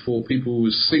designated for people who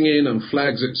are singing and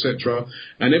flags, etc.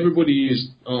 And everybody is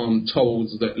told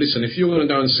that, listen, if you're going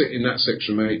to go and sit in that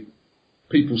section, mate,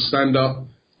 people stand up,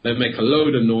 they make a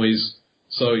load of noise.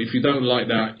 So if you don't like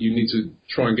that, you need to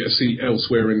try and get a seat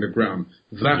elsewhere in the ground.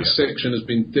 That section has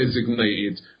been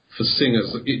designated for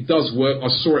singers. It does work. I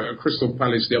saw it at Crystal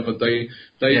Palace the other day.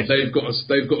 They've got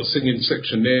a singing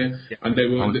section there, and they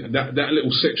were that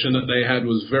little section that they had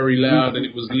was very loud, and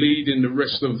it was leading the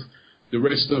rest of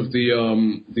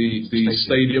the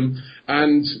stadium.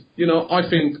 And you know, I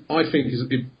think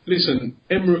listen,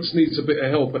 Emirates needs a bit of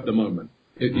help at the moment.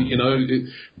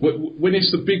 When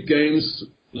it's the big games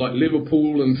like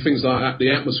Liverpool and things like that,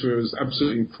 the atmosphere is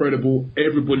absolutely incredible.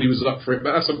 Everybody was up for it,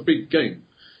 but that's a big game.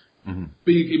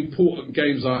 Big important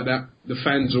games like that, the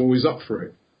fans are always up for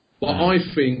it. But I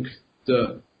think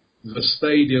that the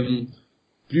stadium,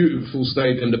 beautiful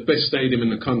stadium, the best stadium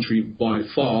in the country by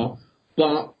far,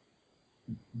 but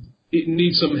it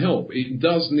needs some help. It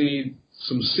does need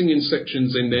some singing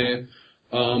sections in there,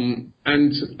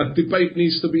 and a debate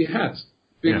needs to be had.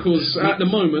 Because at the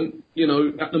moment,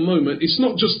 it's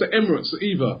not just the Emirates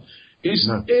either. It's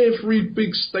every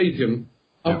big stadium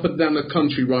up and down the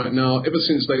country right now, ever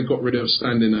since they got rid of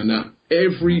standing and that.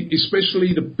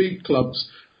 Especially the big clubs,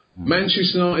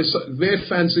 Manchester United, their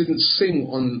fans didn't sing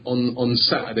on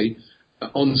Sunday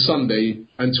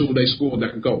until they scored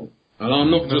that goal. And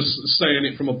I'm not just saying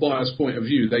it from a biased point of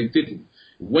view, they didn't.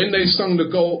 When they sung the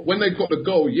goal, when they got the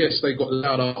goal, yes, they got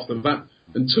loud after that.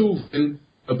 Until then,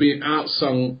 are being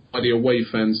outsung by the away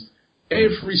fans.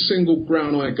 Every single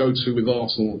ground I go to with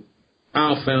Arsenal,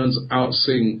 our fans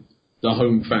outsing the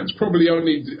home fans. Probably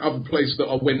only the other place that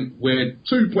I went,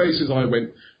 two places I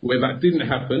went where that didn't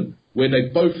happen, where they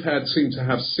both seemed to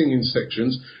have singing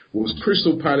sections, was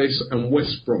Crystal Palace and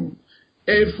West Brom.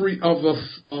 Every other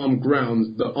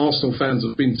ground that Arsenal fans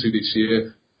have been to this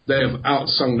year, they have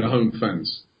outsung the home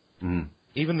fans.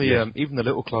 Even the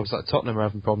little clubs like Tottenham are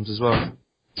having problems as well.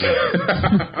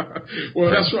 Well,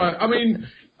 that's right. I mean,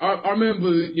 I remember,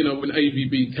 when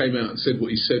AVB came out and said what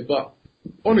he said, but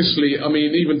honestly, I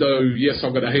mean, even though, yes,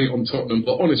 I'm going to hate on Tottenham,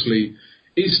 but honestly,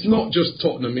 it's not just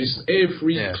Tottenham, it's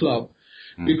every club.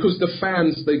 Because the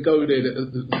fans, they go there,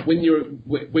 when you're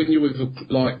with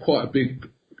like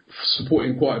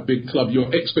supporting quite a big club,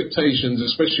 your expectations,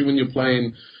 especially when you're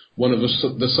playing one of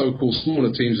the so-called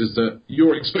smaller teams, is that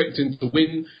you're expecting to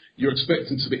win, you're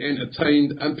expecting to be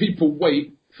entertained, and people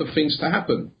wait for things to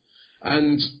happen.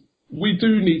 And we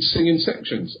do need singing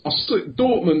sections.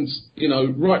 Dortmund,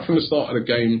 right from the start of the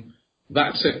game,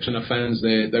 that section of fans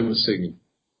there, they were singing.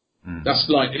 That's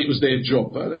like, it was their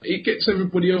job. But it gets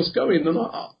everybody else going, and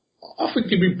I think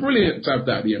it'd be brilliant to have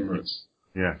that at the Emirates.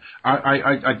 Yeah,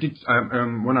 I did,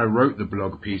 when I wrote the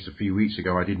blog piece a few weeks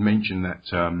ago, I did mention that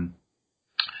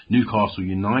Newcastle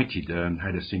United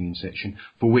had a singing section,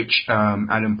 for which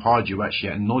Alan Pardew actually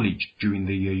acknowledged during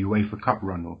the UEFA Cup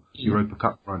run, or Europa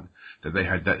Cup run, that they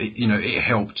had that. It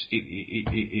helped.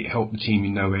 It helped the team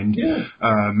in no end.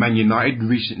 Man United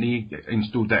recently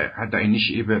had that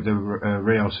initiative at the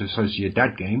Real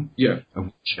Sociedad game. Of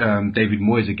which David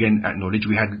Moyes again acknowledged.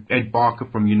 We had Ed Barker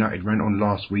from United ran on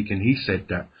last week, and he said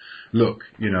that, look,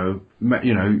 the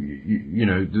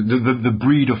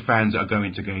breed of fans that are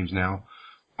going to games now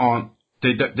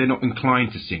they're not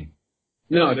inclined to sing.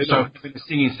 No, they're not. So having a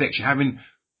singing section, having,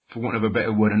 for want of a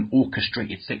better word, an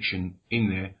orchestrated section in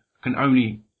there can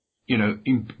only,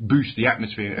 boost the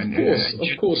atmosphere.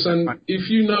 Of course. And if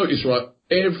you notice, right,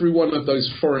 every one of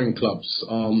those foreign clubs,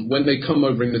 when they come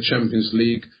over in the Champions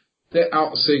League, they're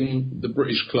outsinging the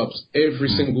British clubs every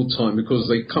single time, because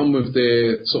they come with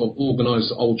their sort of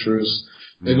organised ultras.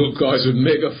 They've got guys with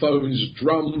megaphones,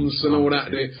 drums, and all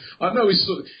that. I know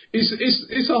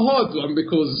it's a hard one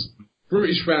because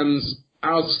British fans,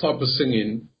 our type of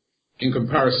singing, in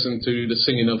comparison to the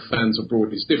singing of fans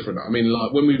abroad, is different. I mean,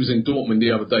 like when we was in Dortmund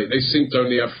the other day, they seemed to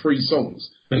only have 3 songs,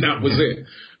 and that was it.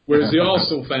 Whereas the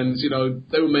Arsenal fans,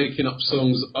 they were making up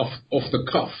songs off the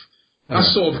cuff.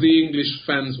 That's sort of the English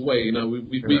fans' way.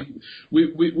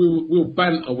 We'll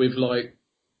banter with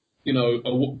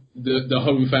the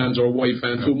home fans or away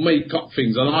fans will make up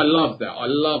things, and I love that. I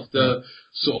love the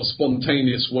sort of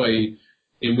spontaneous way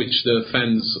in which the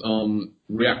fans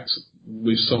react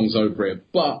with songs over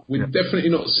it. But we're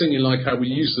definitely not singing like how we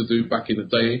used to do back in the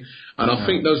day. And I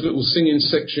think those little singing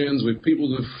sections with people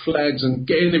with flags and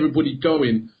getting everybody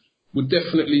going would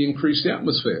definitely increase the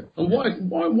atmosphere. And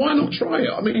why not try it?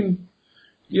 I mean,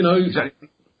 Exactly.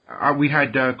 We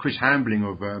had Chris Hambling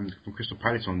from Crystal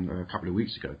Palace on a couple of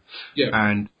weeks ago. Yeah.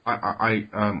 And I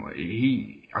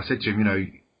said to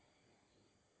him,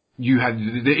 you had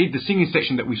the singing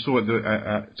section that we saw at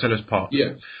the Sellers Park.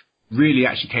 Yeah. Really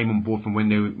actually came on board from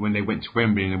when they went to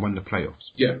Wembley and they won the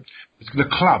playoffs. Yeah. The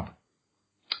club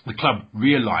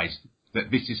realised that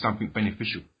this is something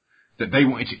beneficial that they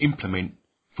wanted to implement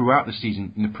throughout the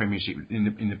season in the Premiership, in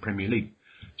the Premier League.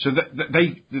 So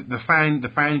the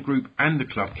fan group and the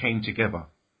club came together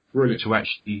to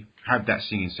actually have that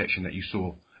singing section that you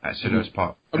saw at Sellers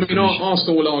Park. I mean,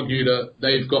 Arsenal will argue that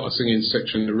they've got a singing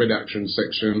section, the Red Action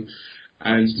section,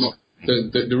 and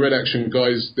the Red Action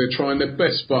guys, they're trying their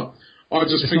best. But I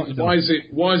just think, why is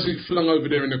it flung over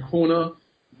there in the corner?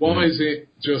 Why is it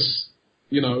just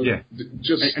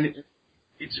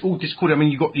it's all discordant. I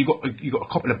mean, you got a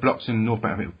couple of blocks in North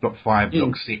Bank, block 5,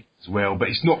 block 6 as well, but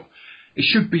it's not. It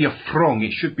should be a throng.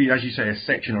 It should be, as you say, a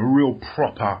section, a real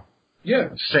proper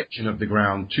section of the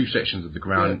ground, 2 sections of the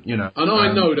ground, And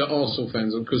I know that Arsenal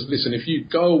fans, because listen, if you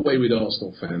go away with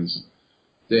Arsenal fans,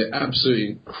 they're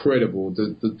absolutely incredible.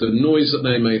 The noise that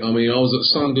they make. I mean, I was at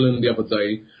Sunderland the other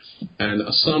day, and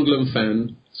a Sunderland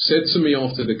fan said to me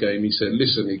after the game, he said,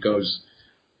 listen, he goes,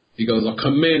 I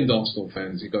commend Arsenal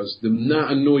fans. He goes, the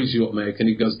amount of noise you lot make, and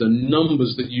he goes, the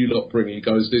numbers that you lot bring. He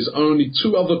goes, there's only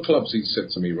 2 other clubs, he said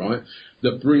to me, right,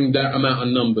 that bring that amount of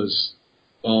numbers.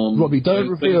 Robbie, don't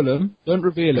reveal them. Don't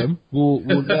reveal them. We'll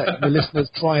let the listeners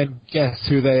try and guess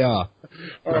who they are.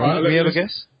 All right, we have a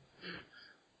guess?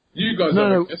 You guys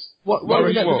have a guess. What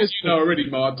you know already,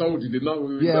 Ma. I told you, didn't I?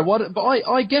 But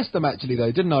I guessed them actually,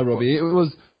 though, didn't I, Robbie? It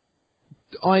was...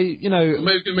 Maybe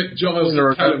make Giles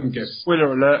and Callum guess.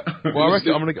 Spoiler alert. Well, I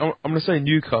reckon I'm gonna say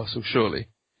Newcastle, surely.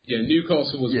 Yeah,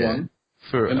 Newcastle was one.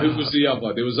 And who was the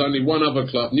other? There was only one other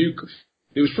club.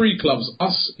 There was 3 clubs: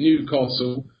 us,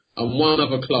 Newcastle, and one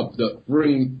other club that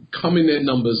come in their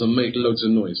numbers and make loads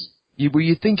of noise.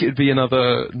 You'd think it'd be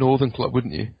another northern club,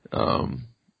 wouldn't you?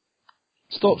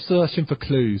 Stop searching for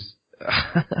clues.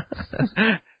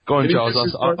 Go on,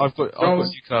 Giles. I've got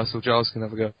Newcastle. Giles can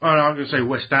have a go. Oh, no, I'm going to say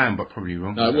West Ham, but probably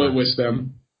wrong. No, it weren't West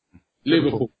Ham.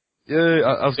 Liverpool. Yeah,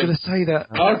 I was going to say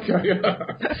that. Okay.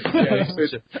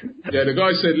 The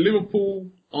guy said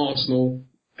Liverpool, Arsenal,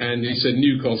 and he said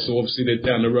Newcastle. Obviously, they're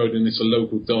down the road and it's a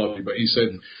local derby. But he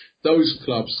said those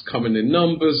clubs come in their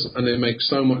numbers and they make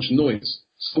so much noise.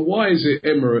 So why is it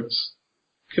Emirates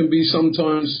can be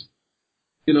sometimes...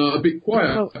 a bit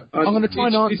quiet. I'm going to try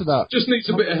and answer that. Just needs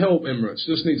a bit of help, Emirates.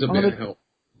 Just needs a bit of help.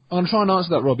 I'm going to try and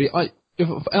answer that, Robbie. If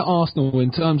at Arsenal,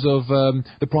 in terms of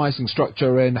the pricing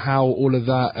structure and how all of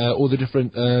that, all the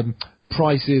different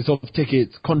prices of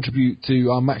tickets contribute to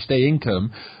our match day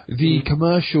income, the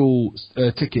commercial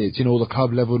tickets, the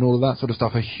club level and all of that sort of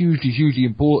stuff are hugely, hugely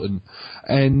important.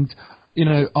 And,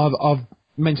 I've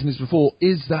mentioned this before,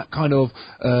 is that kind of,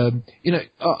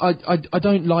 I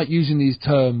don't like using these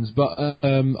terms, but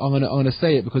I'm gonna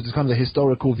say it because it's kind of the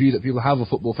historical view that people have of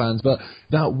football fans, but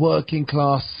that working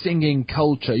class singing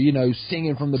culture,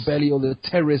 singing from the belly, or the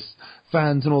terrace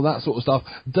fans and all that sort of stuff,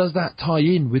 does that tie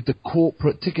in with the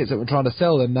corporate tickets that we're trying to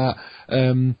sell and that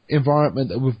environment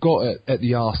that we've got at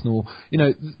the Arsenal?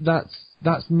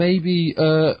 That's maybe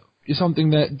something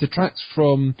that detracts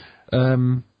from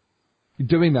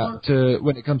doing that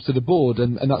when it comes to the board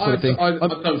and that sort of thing. I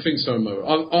don't think so, Mo.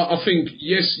 I think,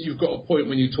 yes, you've got a point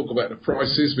when you talk about the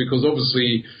prices, because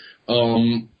obviously,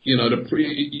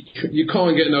 you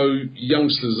can't get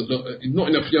not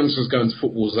enough youngsters going to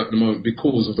footballs at the moment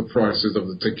because of the prices of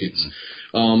the tickets.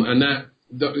 And that,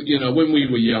 when we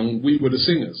were young, we were the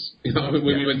singers. When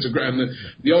we went to ground,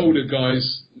 the older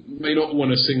guys may not want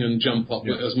to sing and jump up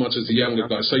as much as the younger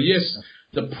guys. So yes,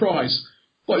 the price.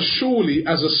 But surely,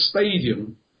 as a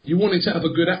stadium, you want it to have a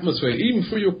good atmosphere, even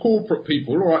for your corporate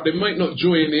people. All right, they might not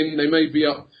join in, they may be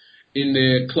up in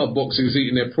their club boxes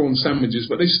eating their prawn sandwiches,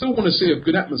 but they still want to see a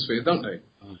good atmosphere, don't they?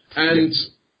 And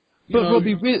but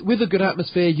Robbie, with a good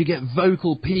atmosphere, you get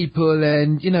vocal people,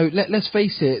 and let's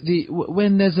face it,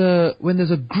 when there's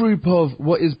a group of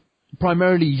what is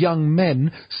primarily young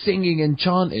men singing and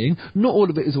chanting, not all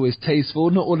of it is always tasteful,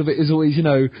 not all of it is always,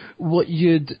 what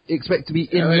you'd expect to be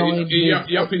in line with...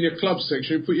 You're up in your club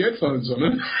section, you put your headphones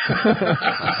on,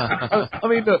 I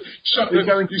mean, look...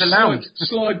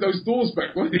 Slide those doors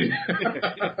back, won't you?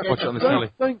 Watch it on the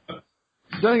telly.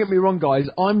 Don't get me wrong, guys.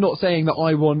 I'm not saying that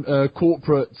I want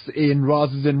corporates in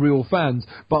rather than real fans,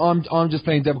 but I'm just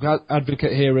playing devil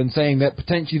advocate here and saying that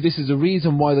potentially this is a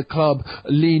reason why the club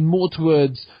lean more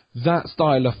towards that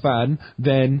style of fan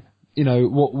than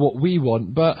what we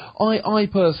want. But I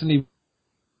personally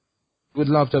would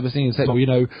love to have a singing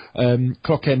section,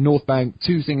 Clock End, North Bank,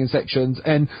 2 singing sections,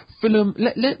 and fill them.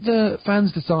 Let the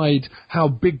fans decide how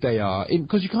big they are,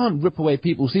 because you can't rip away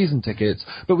people's season tickets.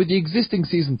 But with the existing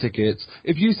season tickets,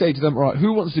 if you say to them, right,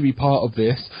 who wants to be part of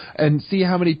this, and see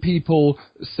how many people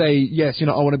say yes,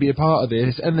 I want to be a part of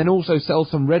this, and then also sell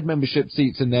some red membership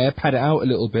seats in there, pad it out a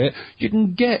little bit, you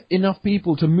can get enough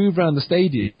people to move around the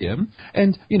stadium.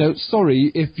 And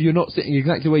sorry if you're not sitting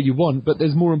exactly where you want, but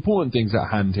there's more important things at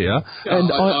hand here. Yeah,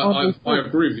 and I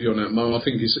agree with you on that, Mo. I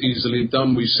think it's easily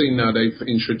done. We've seen now they've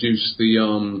introduced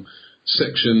the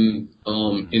section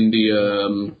in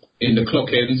the clock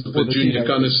end, the junior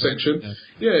gunners section.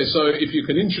 Yeah, so if you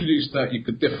can introduce that, you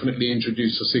could definitely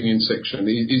introduce a singing section.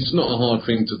 It's not a hard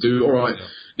thing to do. All right,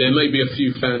 there may be a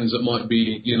few fans that might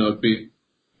be,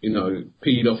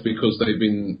 peed off because they've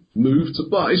been moved,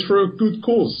 but it's for a good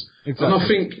cause. Exactly. And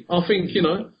I think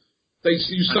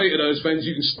you say to those fans,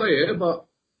 you can stay here, but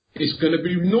it's going to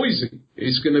be noisy.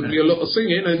 It's going to be a lot of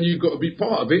singing, and you've got to be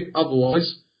part of it.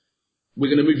 Otherwise, we're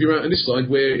going to move you around to this side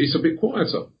where it's a bit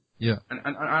quieter. Yeah, and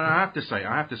I have to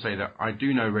say that I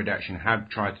do know Red Action have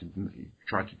tried to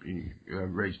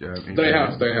raise they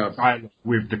have dialogue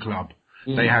with the club.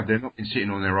 They're not been sitting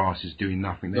on their asses doing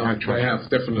nothing. They have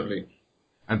definitely.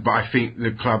 But I think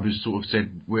the club has sort of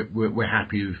said we're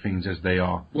happy with things as they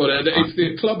are. Well, if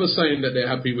the club are saying that they're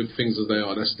happy with things as they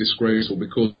are, that's disgraceful,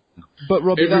 because but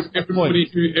Robbie, everybody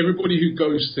who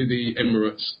goes to the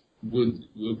Emirates would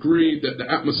agree that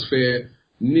the atmosphere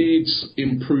needs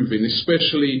improving,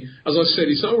 especially, as I said,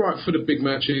 it's all right for the big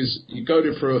matches. You go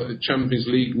there for a Champions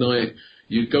League night.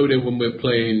 You go there when we're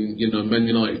playing, Man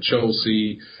United,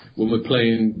 Chelsea, when we're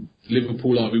playing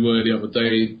Liverpool like we were the other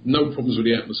day. No problems with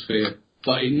the atmosphere.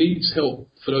 But it needs help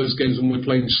for those games when we're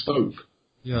playing Stoke.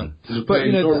 Yeah, but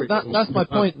that's my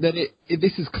point, that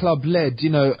this is club led,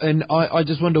 and I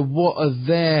just wonder what are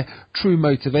their true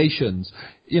motivations.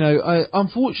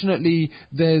 Unfortunately,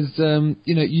 there's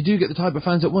you do get the type of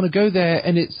fans that want to go there,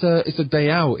 and it's a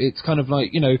day out. It's kind of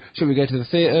like, should we go to the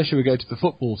theatre, should we go to the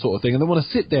football sort of thing, and they want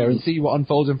to sit there and see what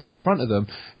unfolds in front of them.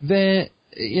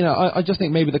 I just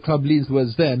think maybe the club leans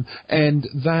towards them, and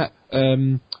that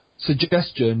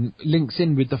suggestion links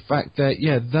in with the fact that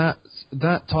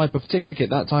that type of ticket,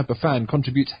 that type of fan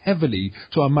contributes heavily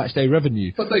to our match day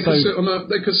revenue. But they could sit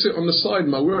on the side,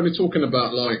 Mo. We're only talking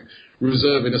about like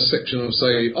reserving a section of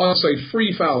I'd say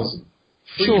 3,000.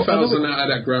 3,000 out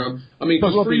of that ground. I mean,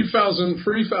 because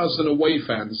 3,000 away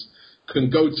fans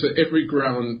can go to every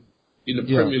ground in the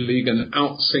Premier League and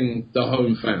out-sing the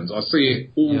home fans. I see it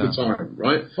all the time,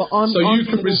 right? So you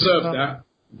can reserve that.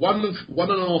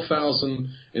 1,500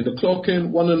 in the clock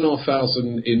in,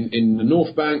 1,500 in the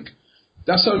North Bank.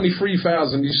 That's only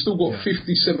 3,000. You've still got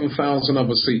 57,000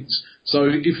 other seats. So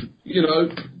if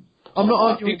I'm not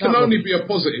arguing it can only be a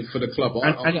positive for the club.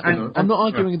 I'm not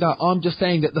arguing that. I'm just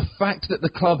saying that the fact that the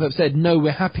club have said no,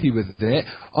 we're happy with it.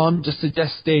 I'm just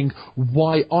suggesting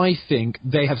why I think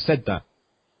they have said that.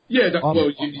 Yeah,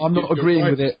 I'm not agreeing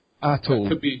with it at all.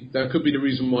 That could be the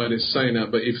reason why they're saying that.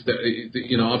 But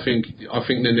I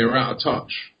think then they're out of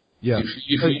touch. Yeah.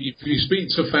 If you speak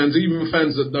to fans, even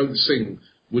fans that don't sing,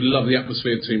 would love the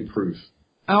atmosphere to improve.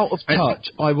 Out of touch,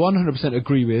 I 100%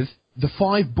 agree with. The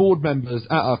 5 board members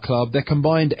at our club, their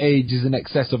combined age is in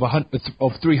excess of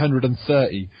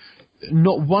 330.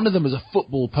 Not one of them is a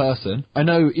football person. I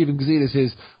know even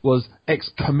Gazidis was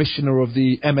ex-commissioner of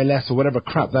the MLS or whatever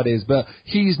crap that is, but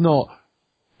he's not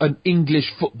an English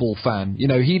football fan.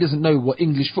 He doesn't know what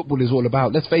English football is all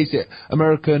about. Let's face it,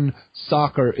 American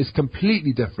soccer is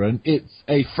completely different. It's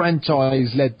a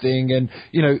franchise-led thing, and,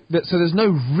 so there's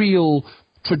no real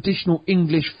traditional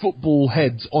English football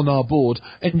heads on our board.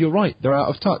 And you're right, they're out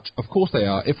of touch. Of course they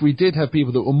are. If we did have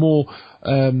people that were more,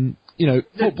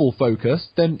 football-focused,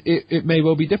 then it may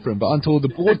well be different. But until the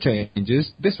board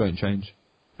changes, this won't change.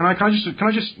 Can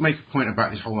I just make a point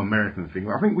about this whole American thing?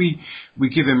 I think we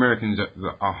give Americans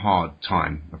a hard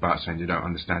time about saying they don't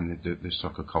understand the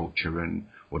soccer culture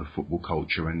or the football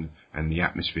culture and the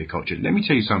atmosphere culture. Let me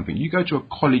tell you something. You go to a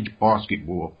college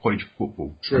basketball or college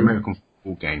football, American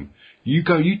football game. You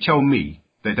tell me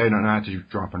that they don't know how to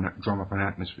drum up an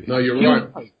atmosphere. No, you're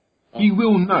right. He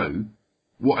will know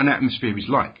what an atmosphere is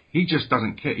like. He just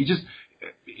doesn't care.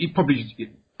 He probably.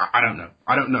 I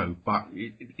don't know, but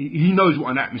he knows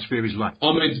what an atmosphere is like.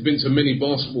 I've been to many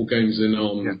basketball games in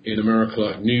America,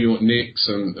 like New York Knicks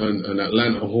and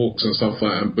Atlanta Hawks and stuff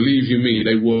like that. And believe you me,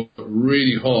 they work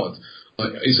really hard.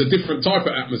 It's a different type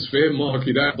of atmosphere, mark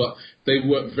you that, but they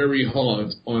work very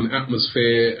hard on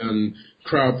atmosphere and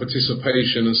crowd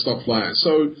participation and stuff like that.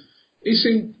 So,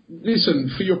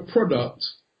 listen, for your product,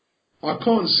 I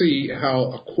can't see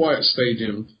how a quiet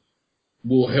stadium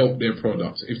will help their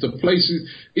product. If the place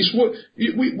is,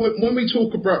 when we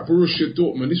talk about Borussia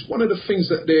Dortmund, it's one of the things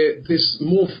that they're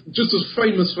more just as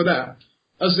famous for that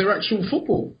as their actual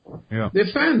football. Yeah.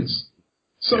 They're fans.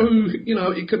 So,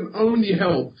 it can only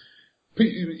help.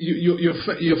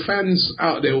 Your fans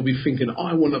out there will be thinking,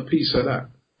 I want a piece of that,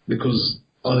 because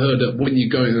I heard that when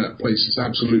you go into that place, it's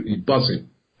absolutely buzzing.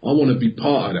 I want to be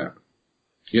part of that.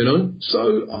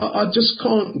 So I just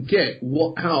can't get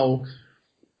how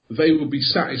they will be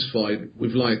satisfied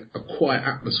with like a quiet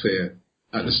atmosphere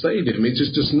at the stadium. It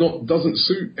just doesn't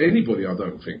suit anybody, I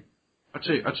don't think. I'll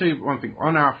tell you one thing.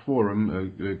 On our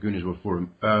forum, Gooners World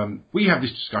Forum, we have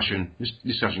this discussion. This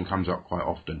discussion comes up quite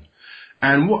often.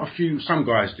 And what some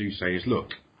guys do say is,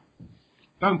 look,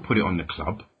 don't put it on the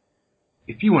club.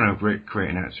 If you want to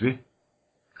create an atmosphere,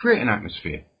 create an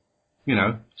atmosphere.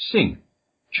 Sing,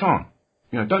 chant.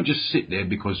 Don't just sit there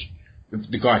because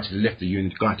the guy to the left of you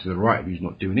and the guy to the right of you is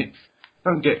not doing it.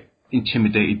 Don't get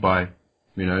intimidated by,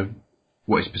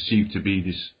 what is perceived to be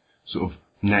this sort of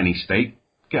nanny state.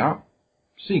 Get up,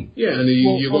 sing. Yeah,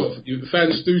 and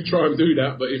fans do try and do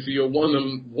that, but if you're one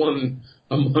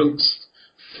amongst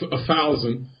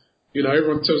 1,000,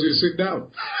 everyone tells you to sit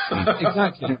down.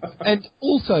 Exactly. And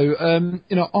also,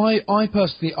 I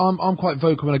personally, I'm quite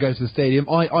vocal when I go to the stadium.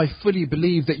 I fully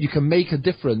believe that you can make a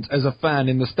difference as a fan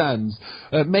in the stands.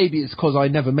 Maybe it's because I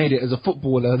never made it as a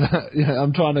footballer that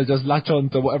I'm trying to just latch on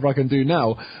to whatever I can do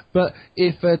now. But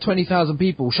if 20,000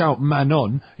 people shout "man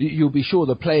on," you'll be sure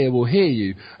the player will hear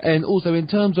you. And also, in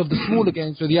terms of the smaller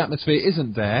games where the atmosphere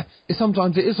isn't there,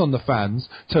 sometimes it is on the fans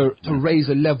to raise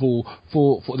a level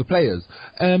for the players.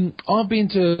 I've been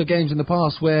to games in the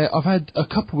past where I've had a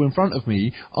couple in front of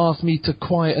me ask me to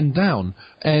quieten down,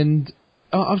 and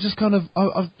I've just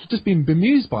been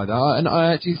bemused by that, and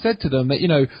I actually said to them that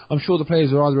I'm sure the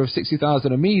players are rather of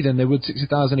 60,000 of me than they would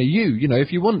 60,000 of you.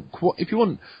 If you want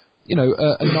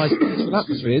a nice peaceful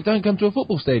atmosphere, don't come to a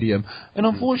football stadium. And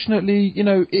unfortunately,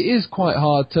 it is quite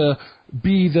hard to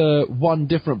be the one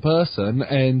different person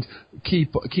and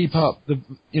keep up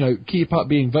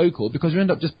being vocal, because you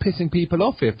end up just pissing people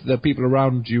off if the people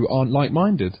around you aren't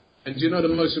like-minded. And do you know the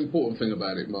most important thing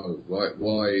about it, Mo? Right?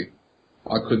 Why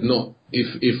I could not,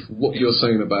 if what you're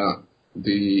saying about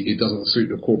it doesn't suit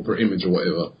the corporate image or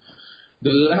whatever,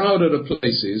 the louder the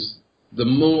place is, the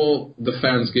more the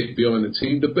fans get behind the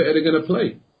team, the better they're going to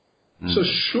play. So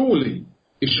surely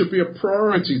it should be a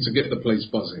priority to get the place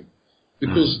buzzing,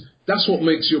 because that's what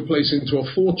makes your place into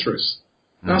a fortress.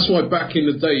 That's why back in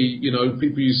the day,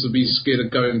 people used to be scared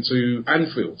of going to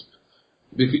Anfield.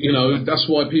 That's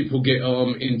why people get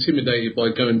intimidated by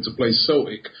going to play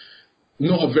Celtic.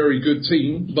 Not a very good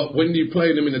team, but when you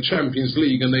play them in the Champions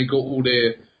League and they got all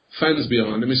their fans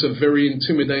behind them, it's a very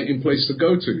intimidating place to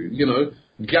go to.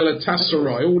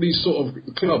 Galatasaray, all these sort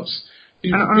of clubs.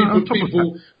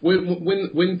 People,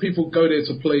 when people go there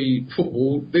to play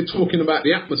football, they're talking about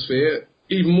the atmosphere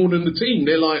even more than the team.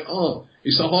 They're like,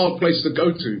 it's a hard place to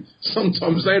go to.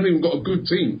 Sometimes they haven't even got a good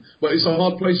team, but it's a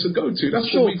hard place to go to.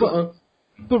 That's what we got.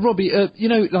 But Robbie,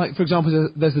 like for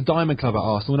example, there's the Diamond Club at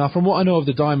Arsenal. Now, from what I know of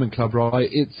the Diamond Club, right,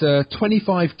 it's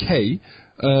 25k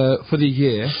for the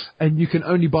year, and you can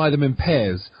only buy them in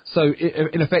pairs. So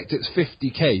in effect, it's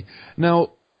 50k.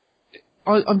 Now,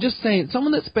 I'm just saying,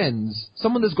 someone that's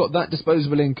got that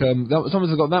disposable income, someone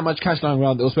that's got that much cash lying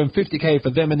around, that will spend 50k for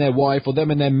them and their wife, or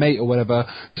them and their mate, or whatever,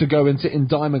 to go and sit in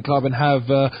Diamond Club and have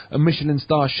a Michelin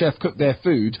star chef cook their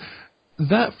food.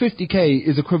 That 50k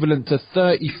is equivalent to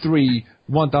 33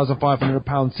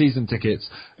 £1,500 season tickets.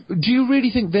 Do you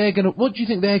really think what do you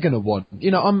think they're gonna want?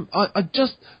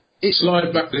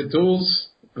 Slide back their doors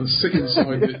and sit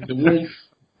inside the warmth.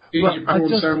 Eat your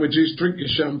prawn sandwiches, drink your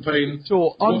champagne,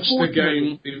 watch the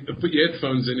game, put your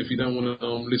headphones in if you don't want to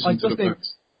listen to the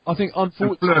facts. I think And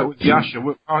unfortunately, flirt with the usher,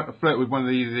 flirt with one of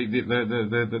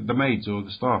the maids or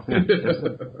the staff. Yeah.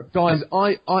 guys,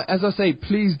 I, as I say,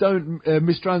 please don't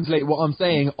mistranslate what I'm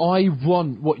saying. I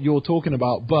want what you're talking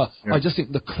about, but I just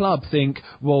think the club think,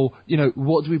 well, you know,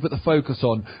 what do we put the focus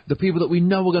on? The people that we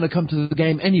know are going to come to the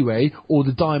game anyway, or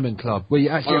the Diamond Club, where you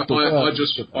actually have to I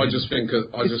just think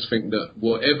that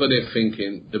whatever they're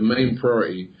thinking, the main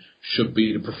priority should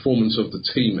be the performance of the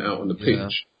team out on the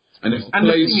pitch. And if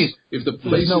the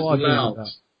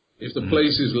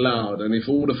place is loud, and if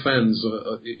all the fans,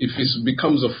 if it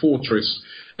becomes a fortress,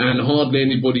 and hardly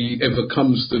anybody ever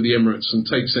comes to the Emirates and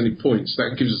takes any points,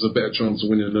 that gives us a better chance of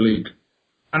winning the league.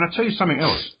 And I'll tell you something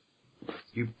else.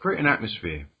 You create an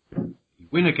atmosphere, you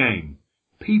win a game,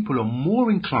 people are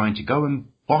more inclined to go and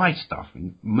buy stuff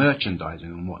and merchandising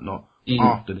and whatnot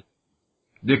after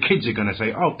the kids are going to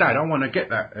say, "Oh, Dad, I want to get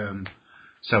that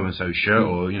so-and-so shirt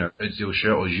or, you know, Red Seal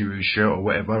shirt or Giroud shirt or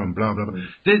whatever," and blah, blah, blah.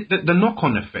 The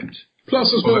knock-on effect.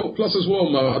 Plus as well,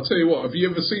 Mo, I'll tell you what, have you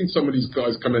ever seen some of these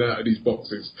guys coming out of these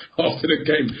boxes after the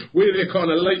game? They're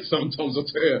kind of late sometimes, I'll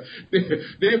tell you.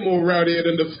 They're more rowdier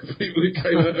than the people who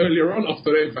came out earlier on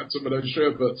after they've had some of those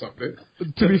sherbets up there.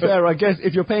 To be fair, I guess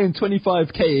if you're paying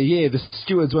 25k a year, the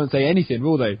stewards won't say anything,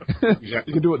 will they? Exactly.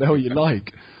 You can do what the hell you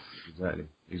like.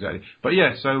 Exactly. But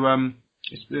yeah, so I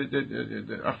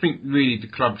think really the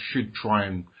club should try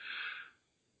and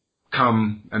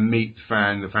come and meet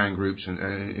the fan groups and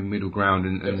in middle ground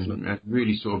and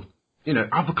really sort of, you know,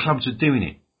 other clubs are doing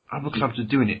it.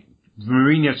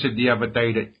 Mourinho said the other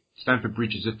day that Stamford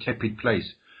Bridge is a tepid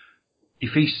place.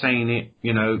 If he's saying it,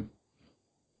 you know,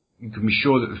 you can be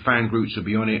sure that the fan groups will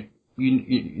be on it.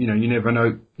 You know, you never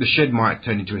know. The Shed might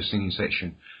turn into a singing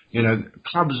section. You know,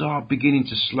 clubs are beginning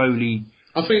to slowly.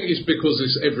 I think it's because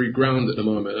it's every ground at the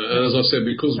moment. And as I said,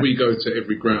 because we go to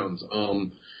every ground,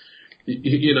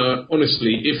 you know,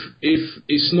 honestly, if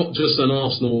it's not just an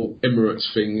Arsenal Emirates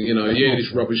thing, you know,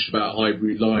 this rubbish about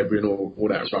hybrid library and all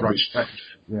that rubbish.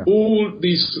 Yeah. All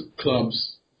these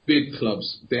clubs, big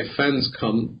clubs, their fans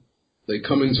come, they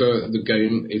come into the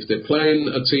game. If they're playing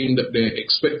a team that they're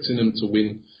expecting them to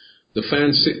win, the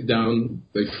fans sit down,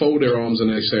 they fold their arms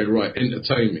and they say, right,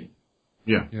 entertain me.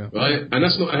 Yeah. Right? And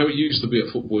that's not how it used to be at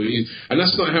football. And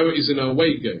that's not how it is in a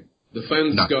away game. The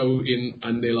fans go in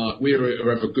and they're like, we're here to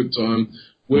have a good time.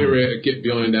 We're here to get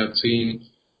behind our team.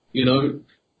 You know,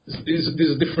 there's a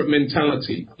different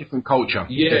mentality. Different culture.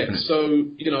 Yeah. Definitely. So,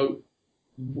 you know,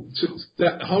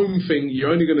 that home thing, you're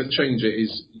only going to change it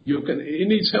it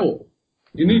needs help.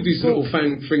 You need these little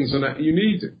fan things and that. You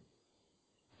need it.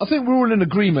 I think we're all in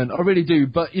agreement. I really do.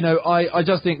 But, you know, I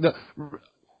just think that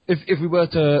if we were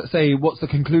to say what's the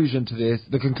conclusion to this,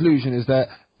 the conclusion is that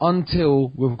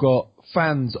until we've got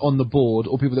fans on the board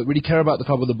or people that really care about the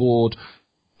club on the board,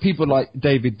 people like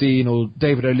David Dean or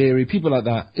David O'Leary, people like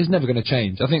that, it's never going to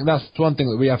change. I think that's one thing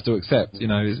that we have to accept. You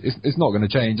know, it's not going to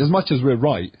change. As much as we're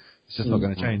right, it's just not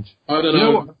going to change. I don't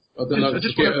know. We're going to have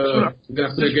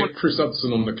to get Chris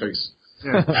Hudson on the case.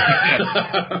 Yeah.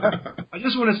 I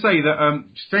just want to say that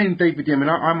saying David Dean, I mean,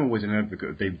 I'm always an advocate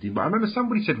of David Dean, but I remember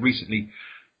somebody said recently,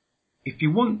 if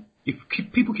people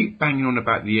keep banging on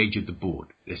about the age of the board,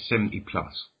 they're 70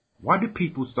 plus. Why are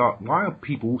people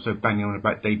also banging on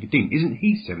about David Dean? Isn't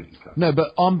he 70 plus? No,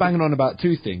 but I'm banging on about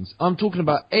two things. I'm talking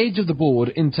about age of the board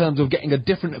in terms of getting a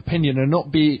different opinion and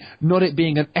not it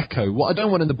being an echo. What I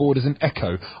don't want in the board is an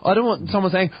echo. I don't want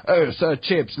someone saying, "Oh, Sir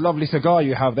Chips, lovely cigar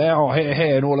you have there, oh,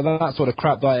 here," and all of that sort of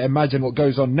crap that I imagine what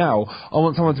goes on now. I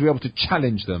want someone to be able to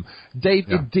challenge them.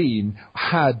 David Dean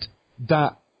had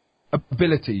that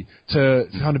ability to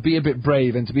kind of be a bit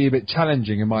brave and to be a bit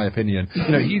challenging, in my opinion. You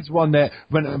know, he's one that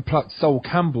went and plucked Sol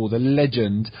Campbell, the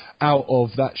legend, out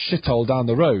of that shithole down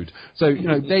the road. So, you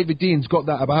know, David Dean's got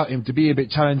that about him to be a bit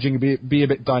challenging, be a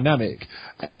bit dynamic.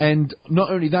 And not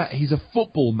only that, he's a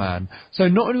football man. So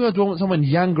not only do I want someone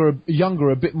younger,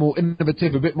 a bit more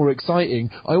innovative, a bit more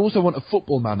exciting, I also want a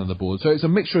football man on the board. So it's a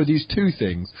mixture of these two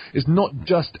things. It's not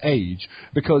just age.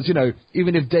 Because, you know,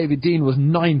 even if David Dean was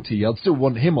 90, I'd still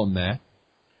want him on there.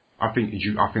 I think we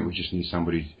just need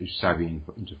somebody who's savvy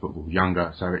into football,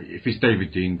 younger. So if it's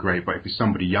David Dean, great. But if it's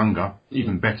somebody younger,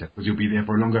 even better, because he'll be there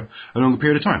for a longer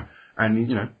period of time. And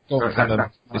you know,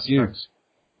 it's you.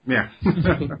 Yeah. I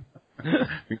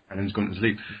think Alan's gone to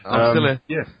sleep. I'm still here.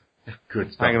 Yeah.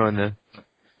 Good stuff. Hanging on there.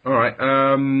 All right.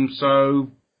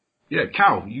 So yeah,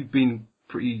 Cal, you've been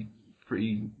pretty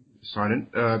silent.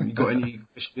 You got any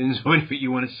questions or anything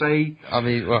you want to say? I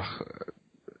mean, well,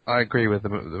 I agree with the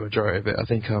majority of it. I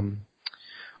think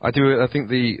I think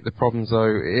the problems though,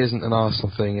 it isn't an Arsenal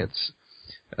thing. It's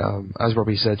as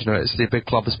Robbie said, it's the big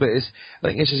clubs, but I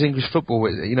think it's just English football.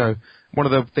 One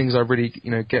of the things I really,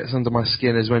 gets under my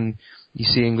skin is when you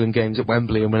see England games at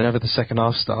Wembley, and whenever the second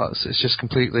half starts, it's just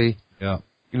completely, that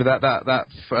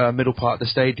middle part of the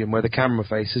stadium where the camera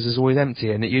faces is always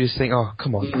empty, and you just think, oh,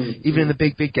 come on. Even in the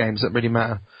big games that really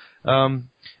matter.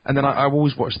 And then I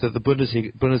always watch the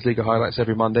Bundesliga highlights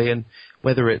every Monday, and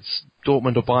whether it's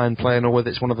Dortmund or Bayern playing, or whether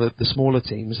it's one of the smaller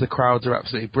teams, the crowds are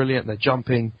absolutely brilliant. They're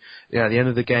jumping. At the end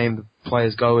of the game, the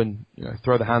players go and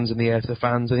throw their hands in the air to the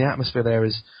fans, and the atmosphere there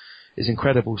is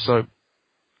incredible. So,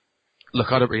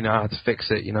 look, I don't really know how to fix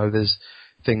it. There's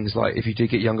things like if you do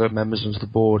get younger members onto the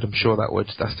board, I'm sure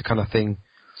that's the kind of thing.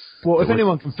 Well, if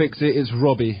anyone can fix it, it's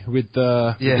Robbie with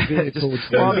the TV.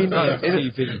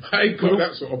 I ain't got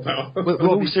that sort of power. With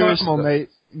all seriousness, come on, mate,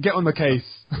 get on the case.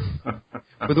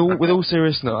 with all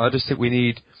seriousness, I just think we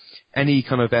need any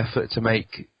kind of effort to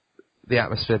make the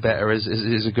atmosphere better is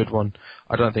a good one.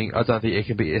 I don't think it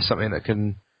can be something that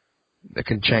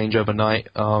can change overnight.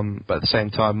 But at the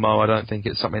same time, Mo, I don't think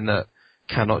it's something that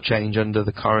cannot change under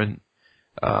the current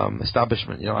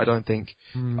establishment. I don't think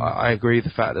I agree with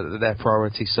the fact that their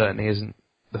priority certainly isn't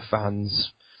the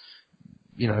fans.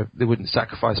 They wouldn't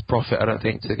sacrifice profit, I don't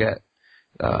think, to get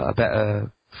a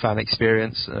better fan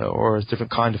experience or a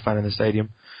different kind of fan in the stadium.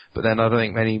 But then I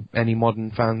don't think any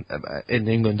modern fan in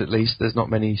England, at least, there's not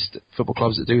many football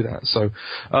clubs that do that. So,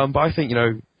 but I think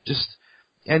just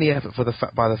any effort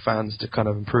by the fans to kind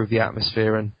of improve the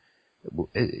atmosphere, and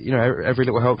every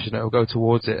little helps. Will go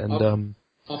towards it. And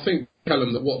I think,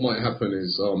 Callum, that what might happen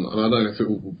is, and I don't know if it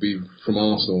will be from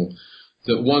Arsenal,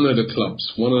 that one of the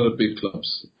big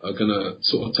clubs, are going to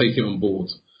sort of take it on board,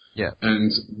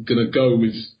 and going to go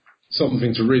with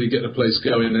something to really get the place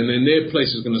going, and then their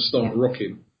place is going to start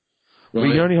rocking. Right?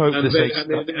 We can only hope and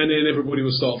then everybody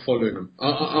will start following them.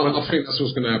 I think that's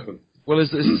what's going to happen. Well,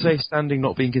 is the safe standing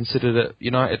not being considered at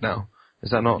United now? Is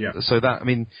that not? Yeah. So that,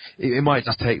 it might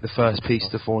just take the first piece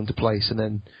to fall into place, and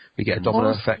then we get a domino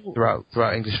effect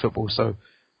throughout English football. So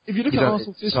if you look at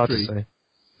Arsenal's history,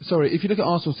 if you look at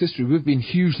Arsenal's history, we've been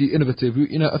hugely innovative.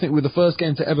 I think we're the first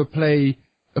game to ever play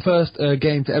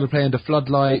under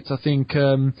floodlights. I think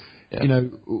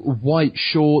white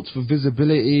shorts for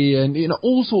visibility, and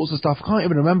all sorts of stuff. I can't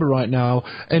even remember right now.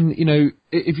 And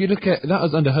if you look at that,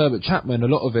 was under Herbert Chapman, a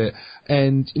lot of it,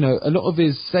 and a lot of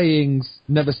his sayings,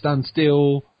 never stand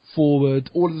still, forward,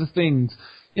 all of the things.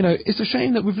 It's a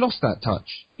shame that we've lost that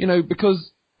touch.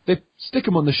 Because they stick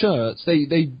them on the shirts,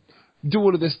 they do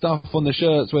all of this stuff on the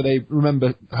shirts where they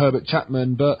remember Herbert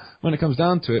Chapman, but when it comes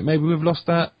down to it, maybe we've lost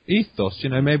that ethos,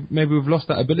 maybe we've lost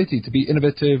that ability to be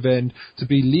innovative and to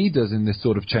be leaders in this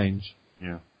sort of change.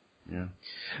 Yeah.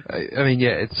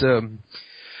 It's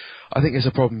I think it's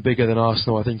a problem bigger than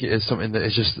Arsenal. I think it is something that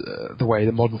is just the way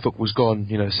the modern football's gone,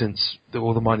 since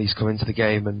all the money's come into the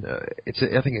game, and I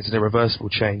think it's an irreversible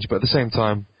change, but at the same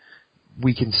time,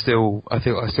 we can still, I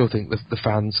still think the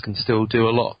fans can still do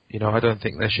a lot. I don't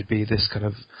think there should be there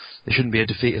shouldn't be a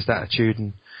defeatist attitude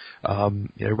and,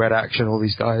 Red Action, all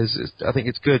these guys. I think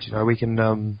it's good. We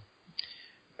can,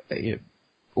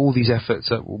 all these efforts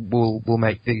that will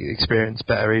make the experience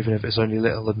better, even if it's only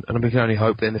little. And we can only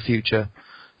hope that in the future,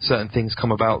 certain things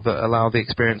come about that allow the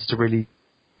experience to really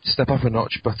step up a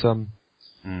notch. But,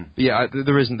 yeah,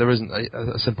 there isn't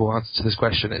a simple answer to this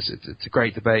question. It's a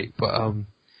great debate, but,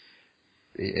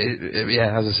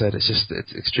 as I said, it's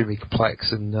extremely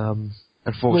complex and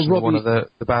unfortunately Robbie, one of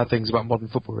the bad things about modern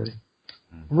football, really.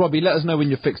 Robbie, let us know when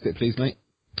you fixed it, please, mate.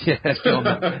 Yeah, get on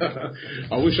that.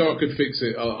 I wish I could fix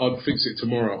it. I'd fix it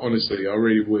tomorrow. Honestly, I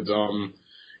really would. And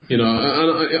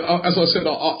as I said,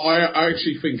 I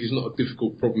actually think it's not a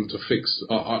difficult problem to fix.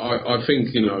 I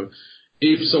think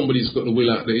if somebody's got the will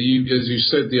out there, as you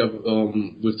said the other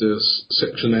with the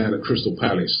section they had at Crystal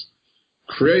Palace.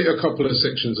 Create a couple of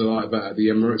sections like that at the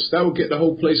Emirates. That will get the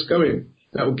whole place going.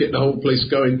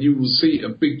 You will see a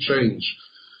big change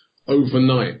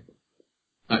overnight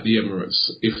at the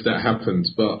Emirates if that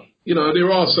happens. But,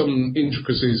 there are some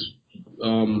intricacies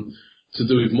to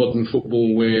do with modern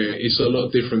football where it's a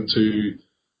lot different to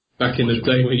back in the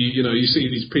day when you see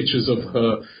these pictures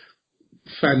of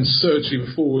fans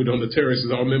searching forward on the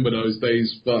terraces. I remember those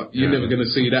days, but you're never going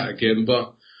to see that again.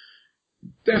 But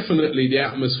definitely the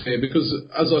atmosphere, because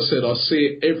as I said, I see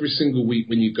it every single week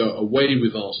when you go away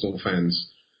with Arsenal fans.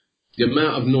 The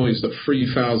amount of noise that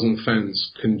 3,000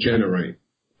 fans can generate,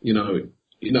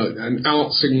 and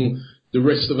out-sing the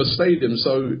rest of a stadium.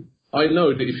 So I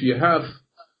know that if you have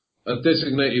a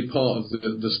designated part of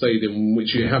the stadium in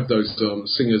which you have those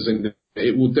singers in,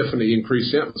 it will definitely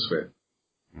increase the atmosphere.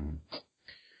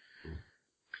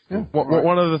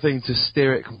 One other thing to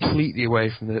steer it completely away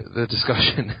from the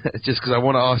discussion, just because I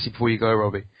want to ask you before you go,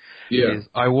 Robbie. Yeah. Is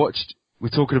we're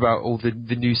talking about all the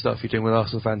new stuff you're doing with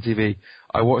ArsenalFanTV.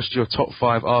 I watched your top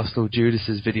 5 Arsenal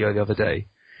Judases video the other day,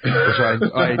 which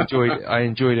I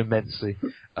enjoyed immensely.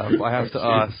 I have to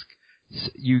ask,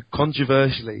 you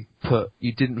controversially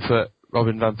you didn't put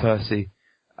Robin van Persie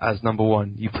as number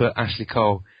 1. You put Ashley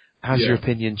Cole. Has your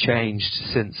opinion changed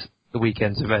since the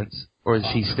weekend's events, or is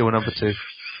he still number 2?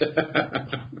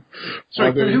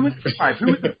 Sorry, who was the 5? Who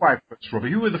was the 5,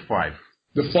 Robbie? Who were the 5?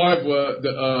 The 5 were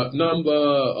the number.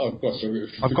 Oh gosh,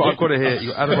 I've got it here.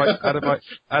 You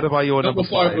Adebayor number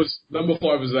 5. Number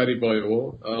 5 was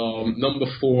Adebayor. Number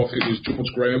 4 I think was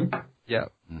George Graham. Yeah.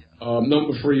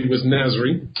 Number 3 was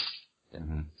Nasri.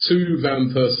 2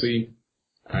 Van Persie.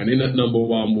 And in at number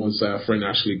 1 was our friend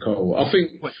Ashley Cole.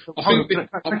 Can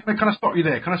I stop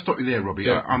you there? Robbie?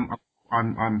 Yeah.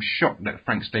 I'm shocked that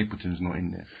Frank Stapleton's not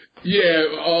in there.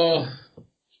 Yeah.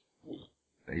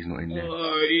 He's not in there.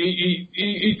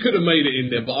 He could have made it in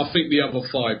there, but I think the other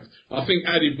 5. I think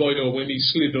Adebayor, when he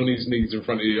slid on his knees in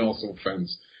front of the Arsenal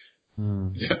fans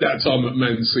at that time at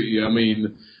Man City, I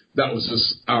mean, that was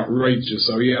just outrageous.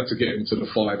 So he had to get into the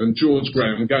 5. And George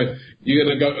Graham, you're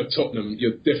going to go to Tottenham,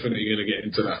 you're definitely going to get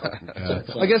into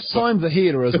that. I guess time's a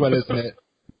healer as well, isn't it?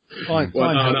 No, he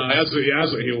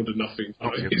hasn't healed nothing.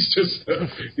 It's just,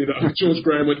 George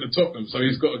Graham went to Tottenham, so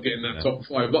he's got to get in that top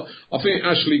 5. But I think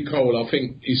Ashley Cole,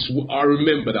 I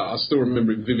remember that. I still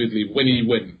remember it vividly when he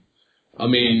went. I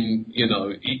mean,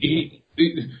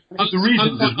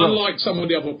 unlike some of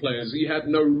the other players, he had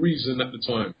no reason at the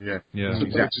time to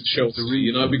go to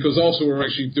Chelsea, because Arsenal were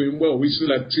actually doing well. We still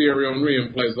had Thierry Henry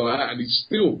and players like that, and he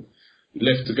still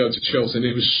left to go to Chelsea, and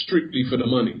it was strictly for the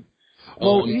money.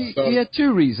 Well, he had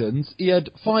 2 reasons. He had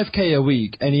 5k a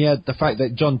week, and he had the fact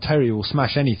that John Terry will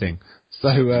smash anything. So,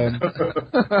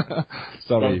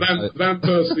 sorry. Van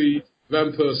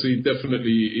Persie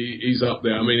definitely he's up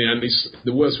there. I mean, and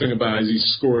the worst thing about it is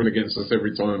he's scoring against us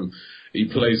every time he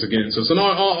plays against us. And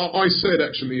I said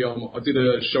actually, I did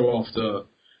a show after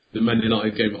the Man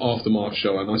United game, after my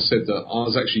show, and I said that I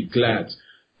was actually glad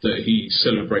that he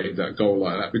celebrated that goal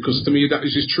like that, because to me that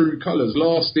is his true colours.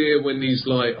 Last year when he's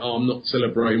like, I'm not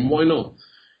celebrating, why not?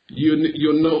 You're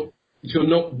not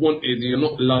wanted, you're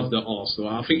not loved at Arsenal.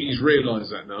 I think he's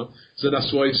realised that now, so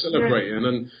that's why he's celebrating.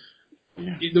 And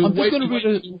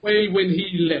the way when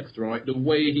he left, right, the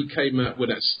way he came out with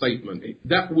that statement,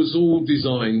 that was all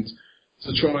designed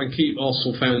to try and keep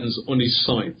Arsenal fans on his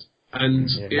side, and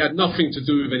it had nothing to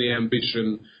do with any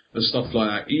ambition and stuff like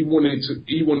that. He wanted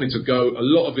to go. A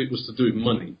lot of it was to do with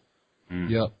money.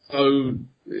 Yeah. So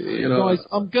guys,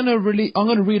 I'm gonna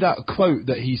read out a quote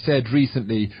that he said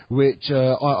recently, which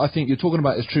I think you're talking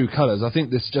about his true colours. I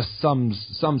think this just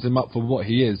sums him up for what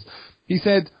he is. He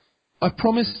said, "I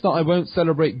promise that I won't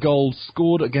celebrate goals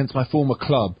scored against my former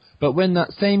club, but when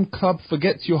that same club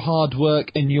forgets your hard work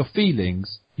and your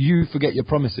feelings, you forget your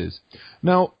promises."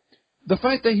 Now, the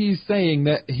fact that he's saying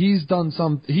that he's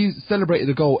celebrated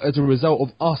the goal as a result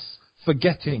of us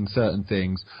forgetting certain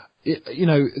things,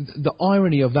 the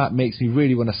irony of that makes me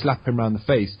really want to slap him around the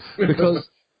face, because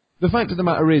the fact of the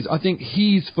matter is, I think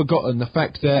he's forgotten the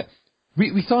fact that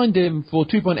we signed him for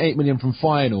 2.8 million from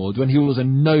Feyenoord when he was a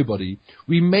nobody.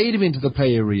 We made him into the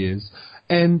player he is,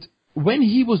 and when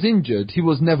he was injured, he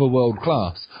was never world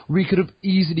class. We could have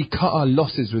easily cut our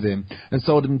losses with him and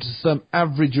sold him to some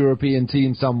average European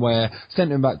team somewhere,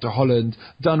 sent him back to Holland,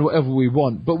 done whatever we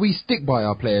want. But we stick by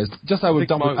our players, just like we've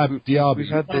done with Abu Diaby. We've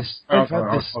had this. Hold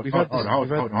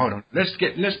on.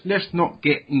 Let's not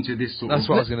get into this sort That's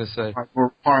what I was going to say.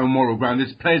 High moral ground.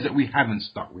 There's players that we haven't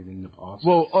stuck with in the past.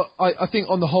 Well, I think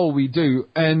on the whole we do.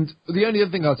 And the only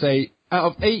other thing I'd say,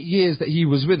 out of 8 years that he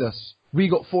was with us, we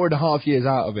got 4.5 years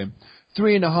out of him.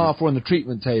 3.5 were on the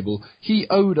treatment table. He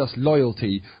owed us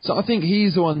loyalty. So I think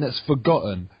he's the one that's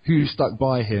forgotten who stuck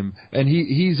by him. And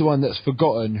he's the one that's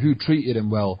forgotten who treated him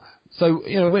well. So,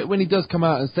 when he does come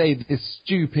out and say this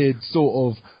stupid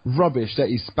sort of rubbish that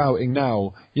he's spouting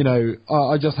now,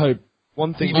 I just hope...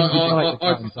 One thing... As I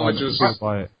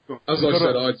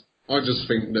said, I just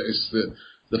think that it's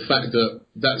the fact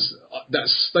that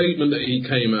statement that he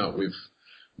came out with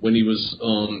when he was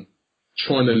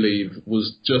trying to leave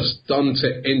was just done to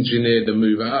engineer the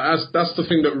move. That's the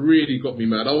thing that really got me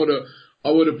mad. I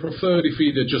would have preferred if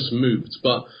he'd have just moved,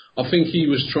 but I think he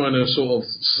was trying to sort of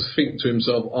think to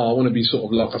himself, I want to be sort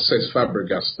of like a Cesc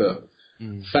Fabregas, that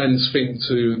fans think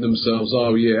to themselves,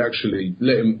 actually,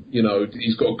 let him,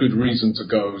 he's got a good reason to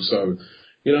go. So,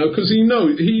 because he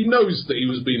knows that he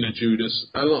was being a Judas.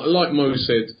 And like Mo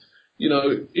said,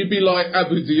 it'd be like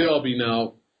Abu Diaby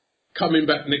now coming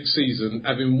back next season,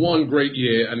 having one great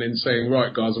year, and then saying,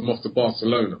 right, guys, I'm off to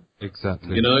Barcelona.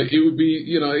 Exactly. You know, it would be,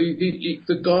 you know,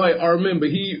 the guy, I remember,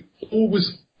 he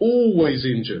always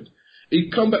injured.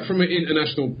 He'd come back from an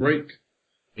international break,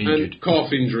 Injured. and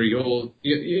calf injury, or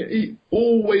he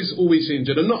always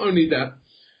injured. And not only that,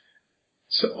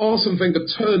 so Arsene Wenger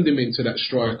turned him into that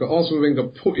striker. Arsene Wenger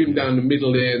put him down the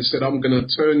middle there and said, I'm going to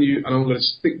turn you and I'm going to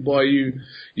stick by you.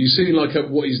 You see like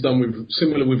what he's done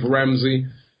similar with Ramsey.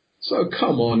 So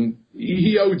come on,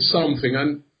 he owed something.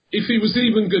 And if he was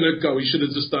even going to go, he should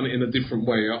have just done it in a different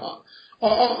way. I'm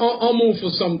all for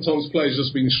sometimes players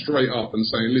just being straight up and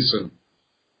saying, listen,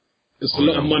 there's a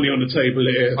lot of money on the table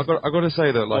here. I got to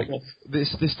say though, like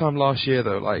this time last year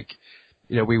though, like,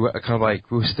 you know, we were kind of like,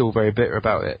 we were still very bitter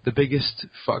about it. The biggest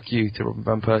fuck you to Robin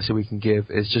van Persie we can give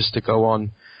is just to go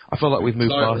on. I feel like we've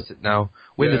moved past it now.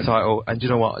 Win the title, and do you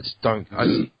know what? I just don't.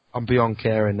 I'm beyond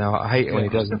caring now. I hate it when he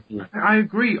doesn't. I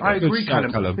agree,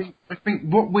 Callum. I think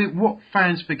what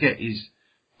fans forget is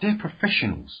they're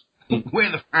professionals.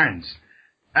 We're the fans.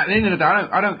 At the end of the day,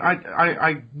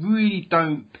 I really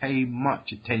don't pay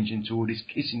much attention to all this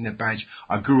kissing the badge.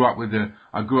 I grew up with a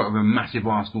massive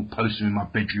Arsenal poster in my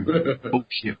bedroom.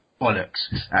 Bullshit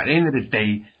bollocks. At the end of the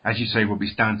day, as you say, Robbie,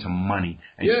 it's down to money.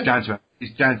 And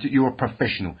it's down to you're a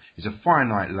professional. It's a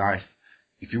finite life.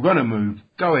 If you're gonna move,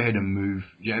 go ahead and move.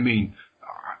 You know what I mean?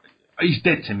 He's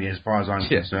dead to me as far as I'm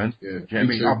concerned. Yeah, you know what I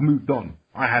mean? I've moved on.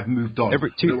 I have moved on.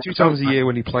 Every two times a year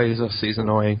when he plays us, he's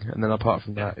annoying, and then apart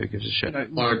from that, who gives a shit? I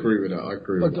agree with that.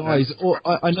 But guys,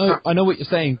 I know what you're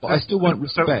saying, but I still want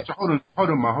respect. So hold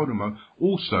on, Mo.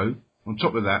 Also, on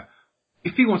top of that,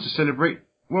 if he wants to celebrate,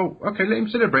 well, okay, let him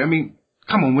celebrate. I mean,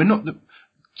 come on, we're not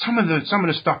some of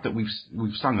the stuff that we've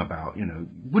sung about. You know,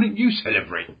 wouldn't you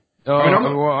celebrate? I'm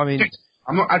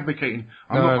not advocating.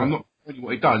 I'm not doing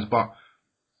what he does, but.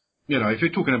 You know, if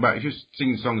you're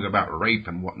singing songs about rape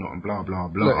and whatnot and blah blah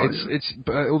blah. Look, it's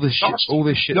all this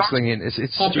shit slinging. It's.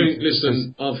 I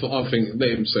think let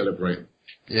him celebrate.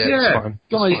 Yeah, it's fine.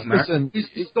 Guys, it's fine, listen,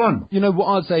 it's gone. You know what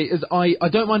I'd say is I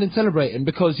don't mind him celebrating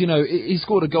because, you know, he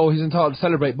scored a goal, he's entitled to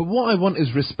celebrate. But what I want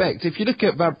is respect. If you look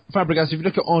at Fabregas, if you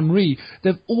look at Henry,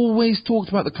 they've always talked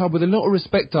about the club with a lot of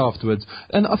respect afterwards.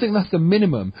 And I think that's the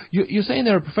minimum. You're saying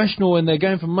they're a professional and they're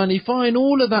going for money. Fine,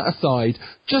 all of that aside,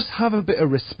 just have a bit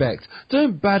of respect.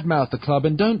 Don't badmouth the club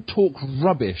and don't talk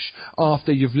rubbish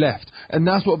after you've left. And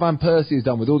that's what Van Persie has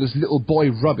done with all this little boy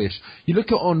rubbish. You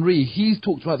look at Henry, he's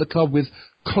talked about the club with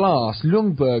class.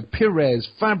 Ljungberg, Pires,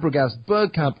 Fabregas,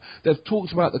 Bergkamp, they've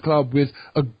talked about the club with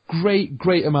a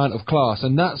great amount of class,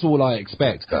 and that's all I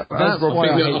expect. That's why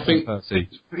I think the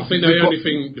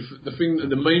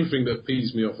main thing that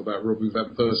pees me off about Robbie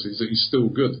van Persie is that he's still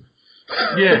good.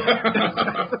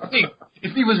 Yeah.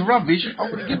 If he was rubbish, I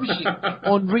wouldn't give a shit.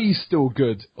 Henry's still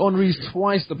good. Henry's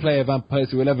twice the player Van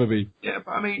Persie will ever be. Yeah,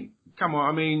 but I mean, come on.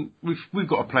 I mean, we've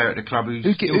got a player at the club who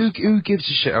gives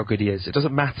a shit how good he is. It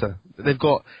doesn't matter.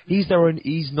 He's their own.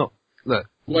 He's not. Look.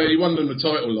 Well, he won them the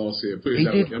title last year. Put it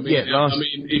that way. I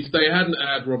mean, if they hadn't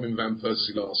had Robin van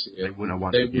Persie last year, they wouldn't have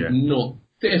won. They would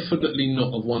definitely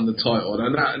not have won the title,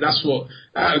 and that's what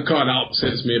kind of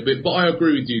upsets me a bit. But I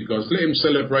agree with you guys. Let him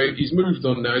celebrate. He's moved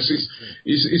on now.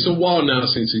 It's a while now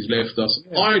since he's left us.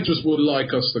 Yeah. I just would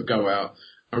like us to go out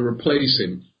and replace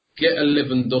him. Get a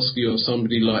Lewandowski or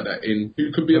somebody like that in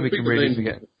who could be a big name.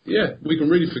 Forget. Yeah, we can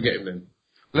really forget him then.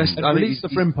 Release the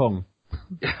Frimpong.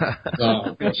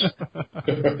 Oh gosh.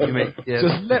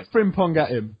 Just let Frimpong at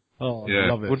him. Oh, I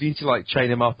love it. Well, you need to like chain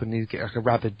him up and he'd get like a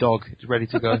rabid dog ready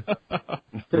to go.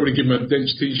 Probably give him a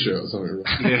Dench t-shirt or something.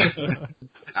 Yeah.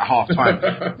 At half time.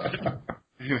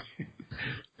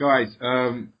 Guys,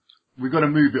 we've got to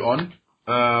move it on.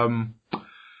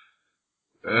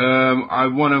 I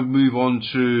want to move on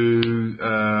to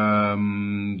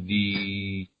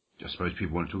I suppose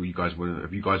people want to talk.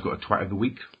 Have you guys got a twat of the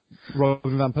week?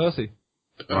 Robin van Persie.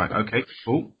 Right. Okay.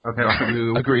 Cool. Okay. I think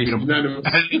we agreed.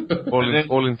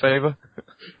 All in favour.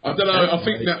 I don't know. I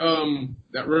think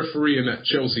that referee in that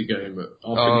Chelsea game.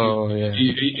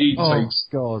 He takes.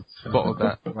 God. Bottled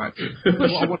that. Right.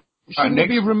 Shouldn't it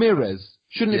be Ramirez?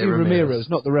 Shouldn't it be Ramirez,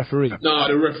 not the referee? No,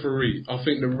 the referee. I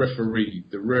think the referee.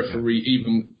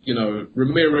 Even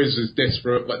Ramirez is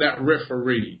desperate, but that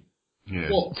referee. Yeah.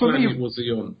 What planet was he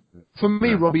on? For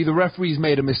me, Robbie, the referee's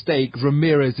made a mistake.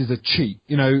 Ramirez is a cheat.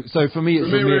 So for me,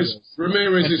 it's Ramirez.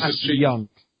 Ramirez is a cheat. Young.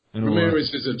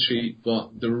 Ramirez is a cheat,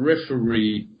 but the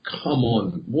referee, come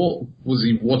on, what was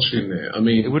he watching there? I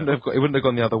mean, it wouldn't have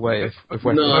gone the other way if it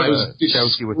was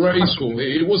disgraceful.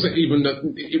 It wasn't even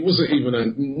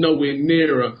nowhere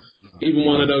near even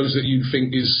one of those that you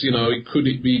think is, could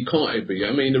it be, can't it be?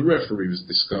 I mean, the referee was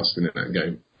disgusting in that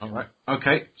game. All right.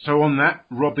 Okay. So on that,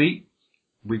 Robbie,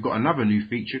 we've got another new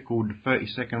feature called the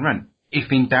 30-second rant.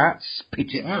 If in doubt,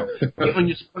 spit it out. Get on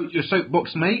your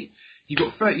soapbox, mate. You've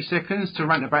got 30 seconds to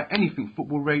rant about anything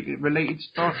football related,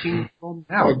 starting from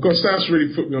now. Oh gosh, that's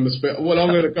really put me on the spot. Well, I'm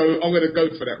going to go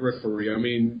for that referee. I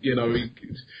mean, you know,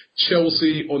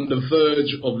 Chelsea on the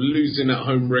verge of losing that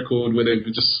home record where they've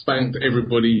just spanked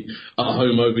everybody at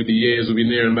home over the years. We've been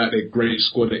hearing about their great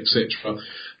squad, etc.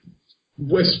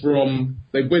 West Brom,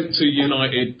 they went to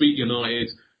United, beat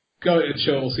United. Go to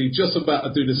Chelsea, just about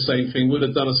to do the same thing, would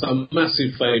have done us a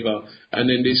massive favour, and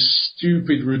then this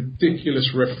stupid,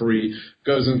 ridiculous referee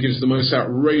goes and gives the most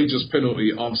outrageous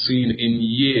penalty I've seen in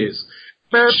years.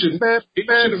 It shouldn't be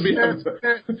able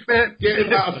to get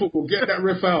him out of football, get that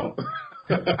ref out.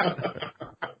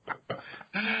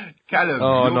 Callum.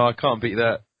 Oh, no, I can't beat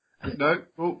that. No?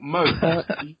 Well, Mo,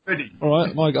 are you ready? All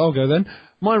right, Mike, I'll go then.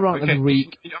 My rant of the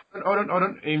week. Hold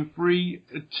on. In 3,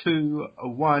 2,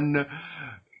 1...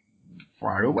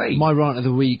 fire away. My rant of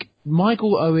the week.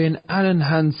 Michael Owen, Alan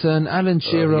Hansen, Alan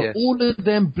Shearer, yes. all of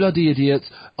them bloody idiots.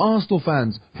 Arsenal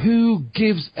fans, who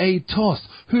gives a toss?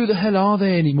 Who the hell are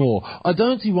they anymore? I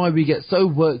don't see why we get so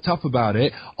worked up about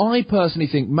it. I personally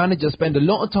think managers spend a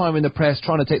lot of time in the press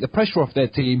trying to take the pressure off their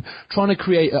team, trying to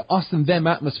create a us and them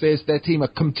atmosphere so their team are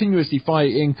continuously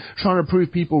fighting, trying to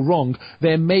prove people wrong.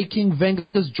 They're making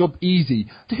Wenger's job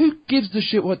easy. Who gives a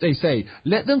shit what they say?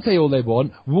 Let them say all they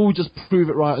want. We'll just prove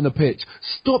it right on the pitch.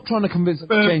 Stop trying to convince them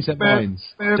to change their minds.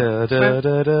 Great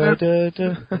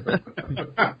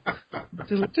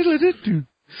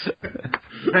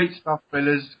stuff,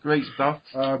 fellas. Great stuff.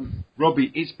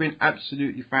 Robbie, it's been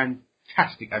absolutely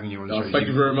fantastic having you on the show. Thank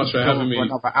you very much for having me. For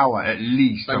another hour at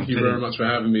least. Thank you very much for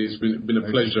having me. It's been a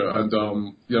pleasure, and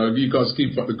you know, you guys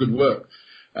keep up the good work.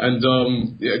 And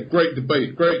yeah, great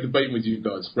debate with you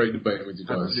guys.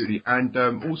 Absolutely. And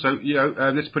also, you know,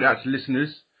 let's put it out to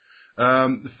listeners.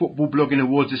 The Football Blogging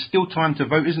Awards, there's still time to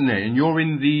vote, isn't there? And you're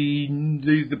in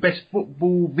the best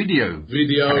football video.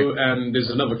 And there's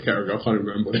another category. I can't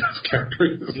remember what the other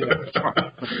category is.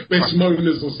 Best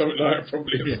moaners or something like that,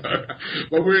 probably. Yeah.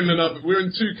 But we're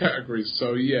in 2 categories.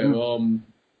 So yeah,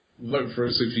 vote for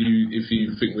us if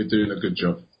you think we're doing a good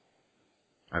job.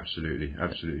 Absolutely.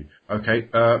 Okay,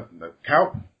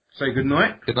 Cal, say good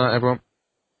night. Good night, everyone.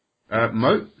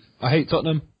 Mo. I hate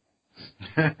Tottenham.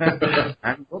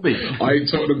 And Robbie. I hate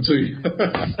Tottenham too.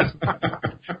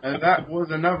 And that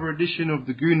was another edition of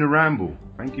the Gooner Ramble.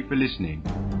 Thank you for listening.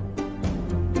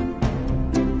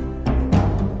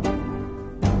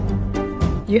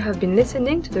 You have been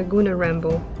listening to the Gooner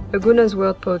Ramble, a Gooner's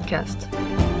World podcast.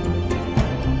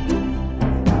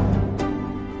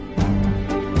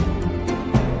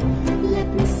 Let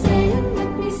me sail,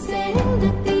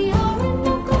 let the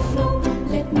Orinoco flow.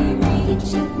 Let me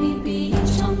reach, let me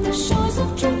beach on the shores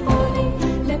of Tripoli.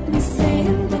 Let me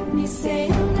sail, let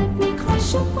me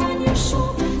crash upon your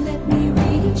shore.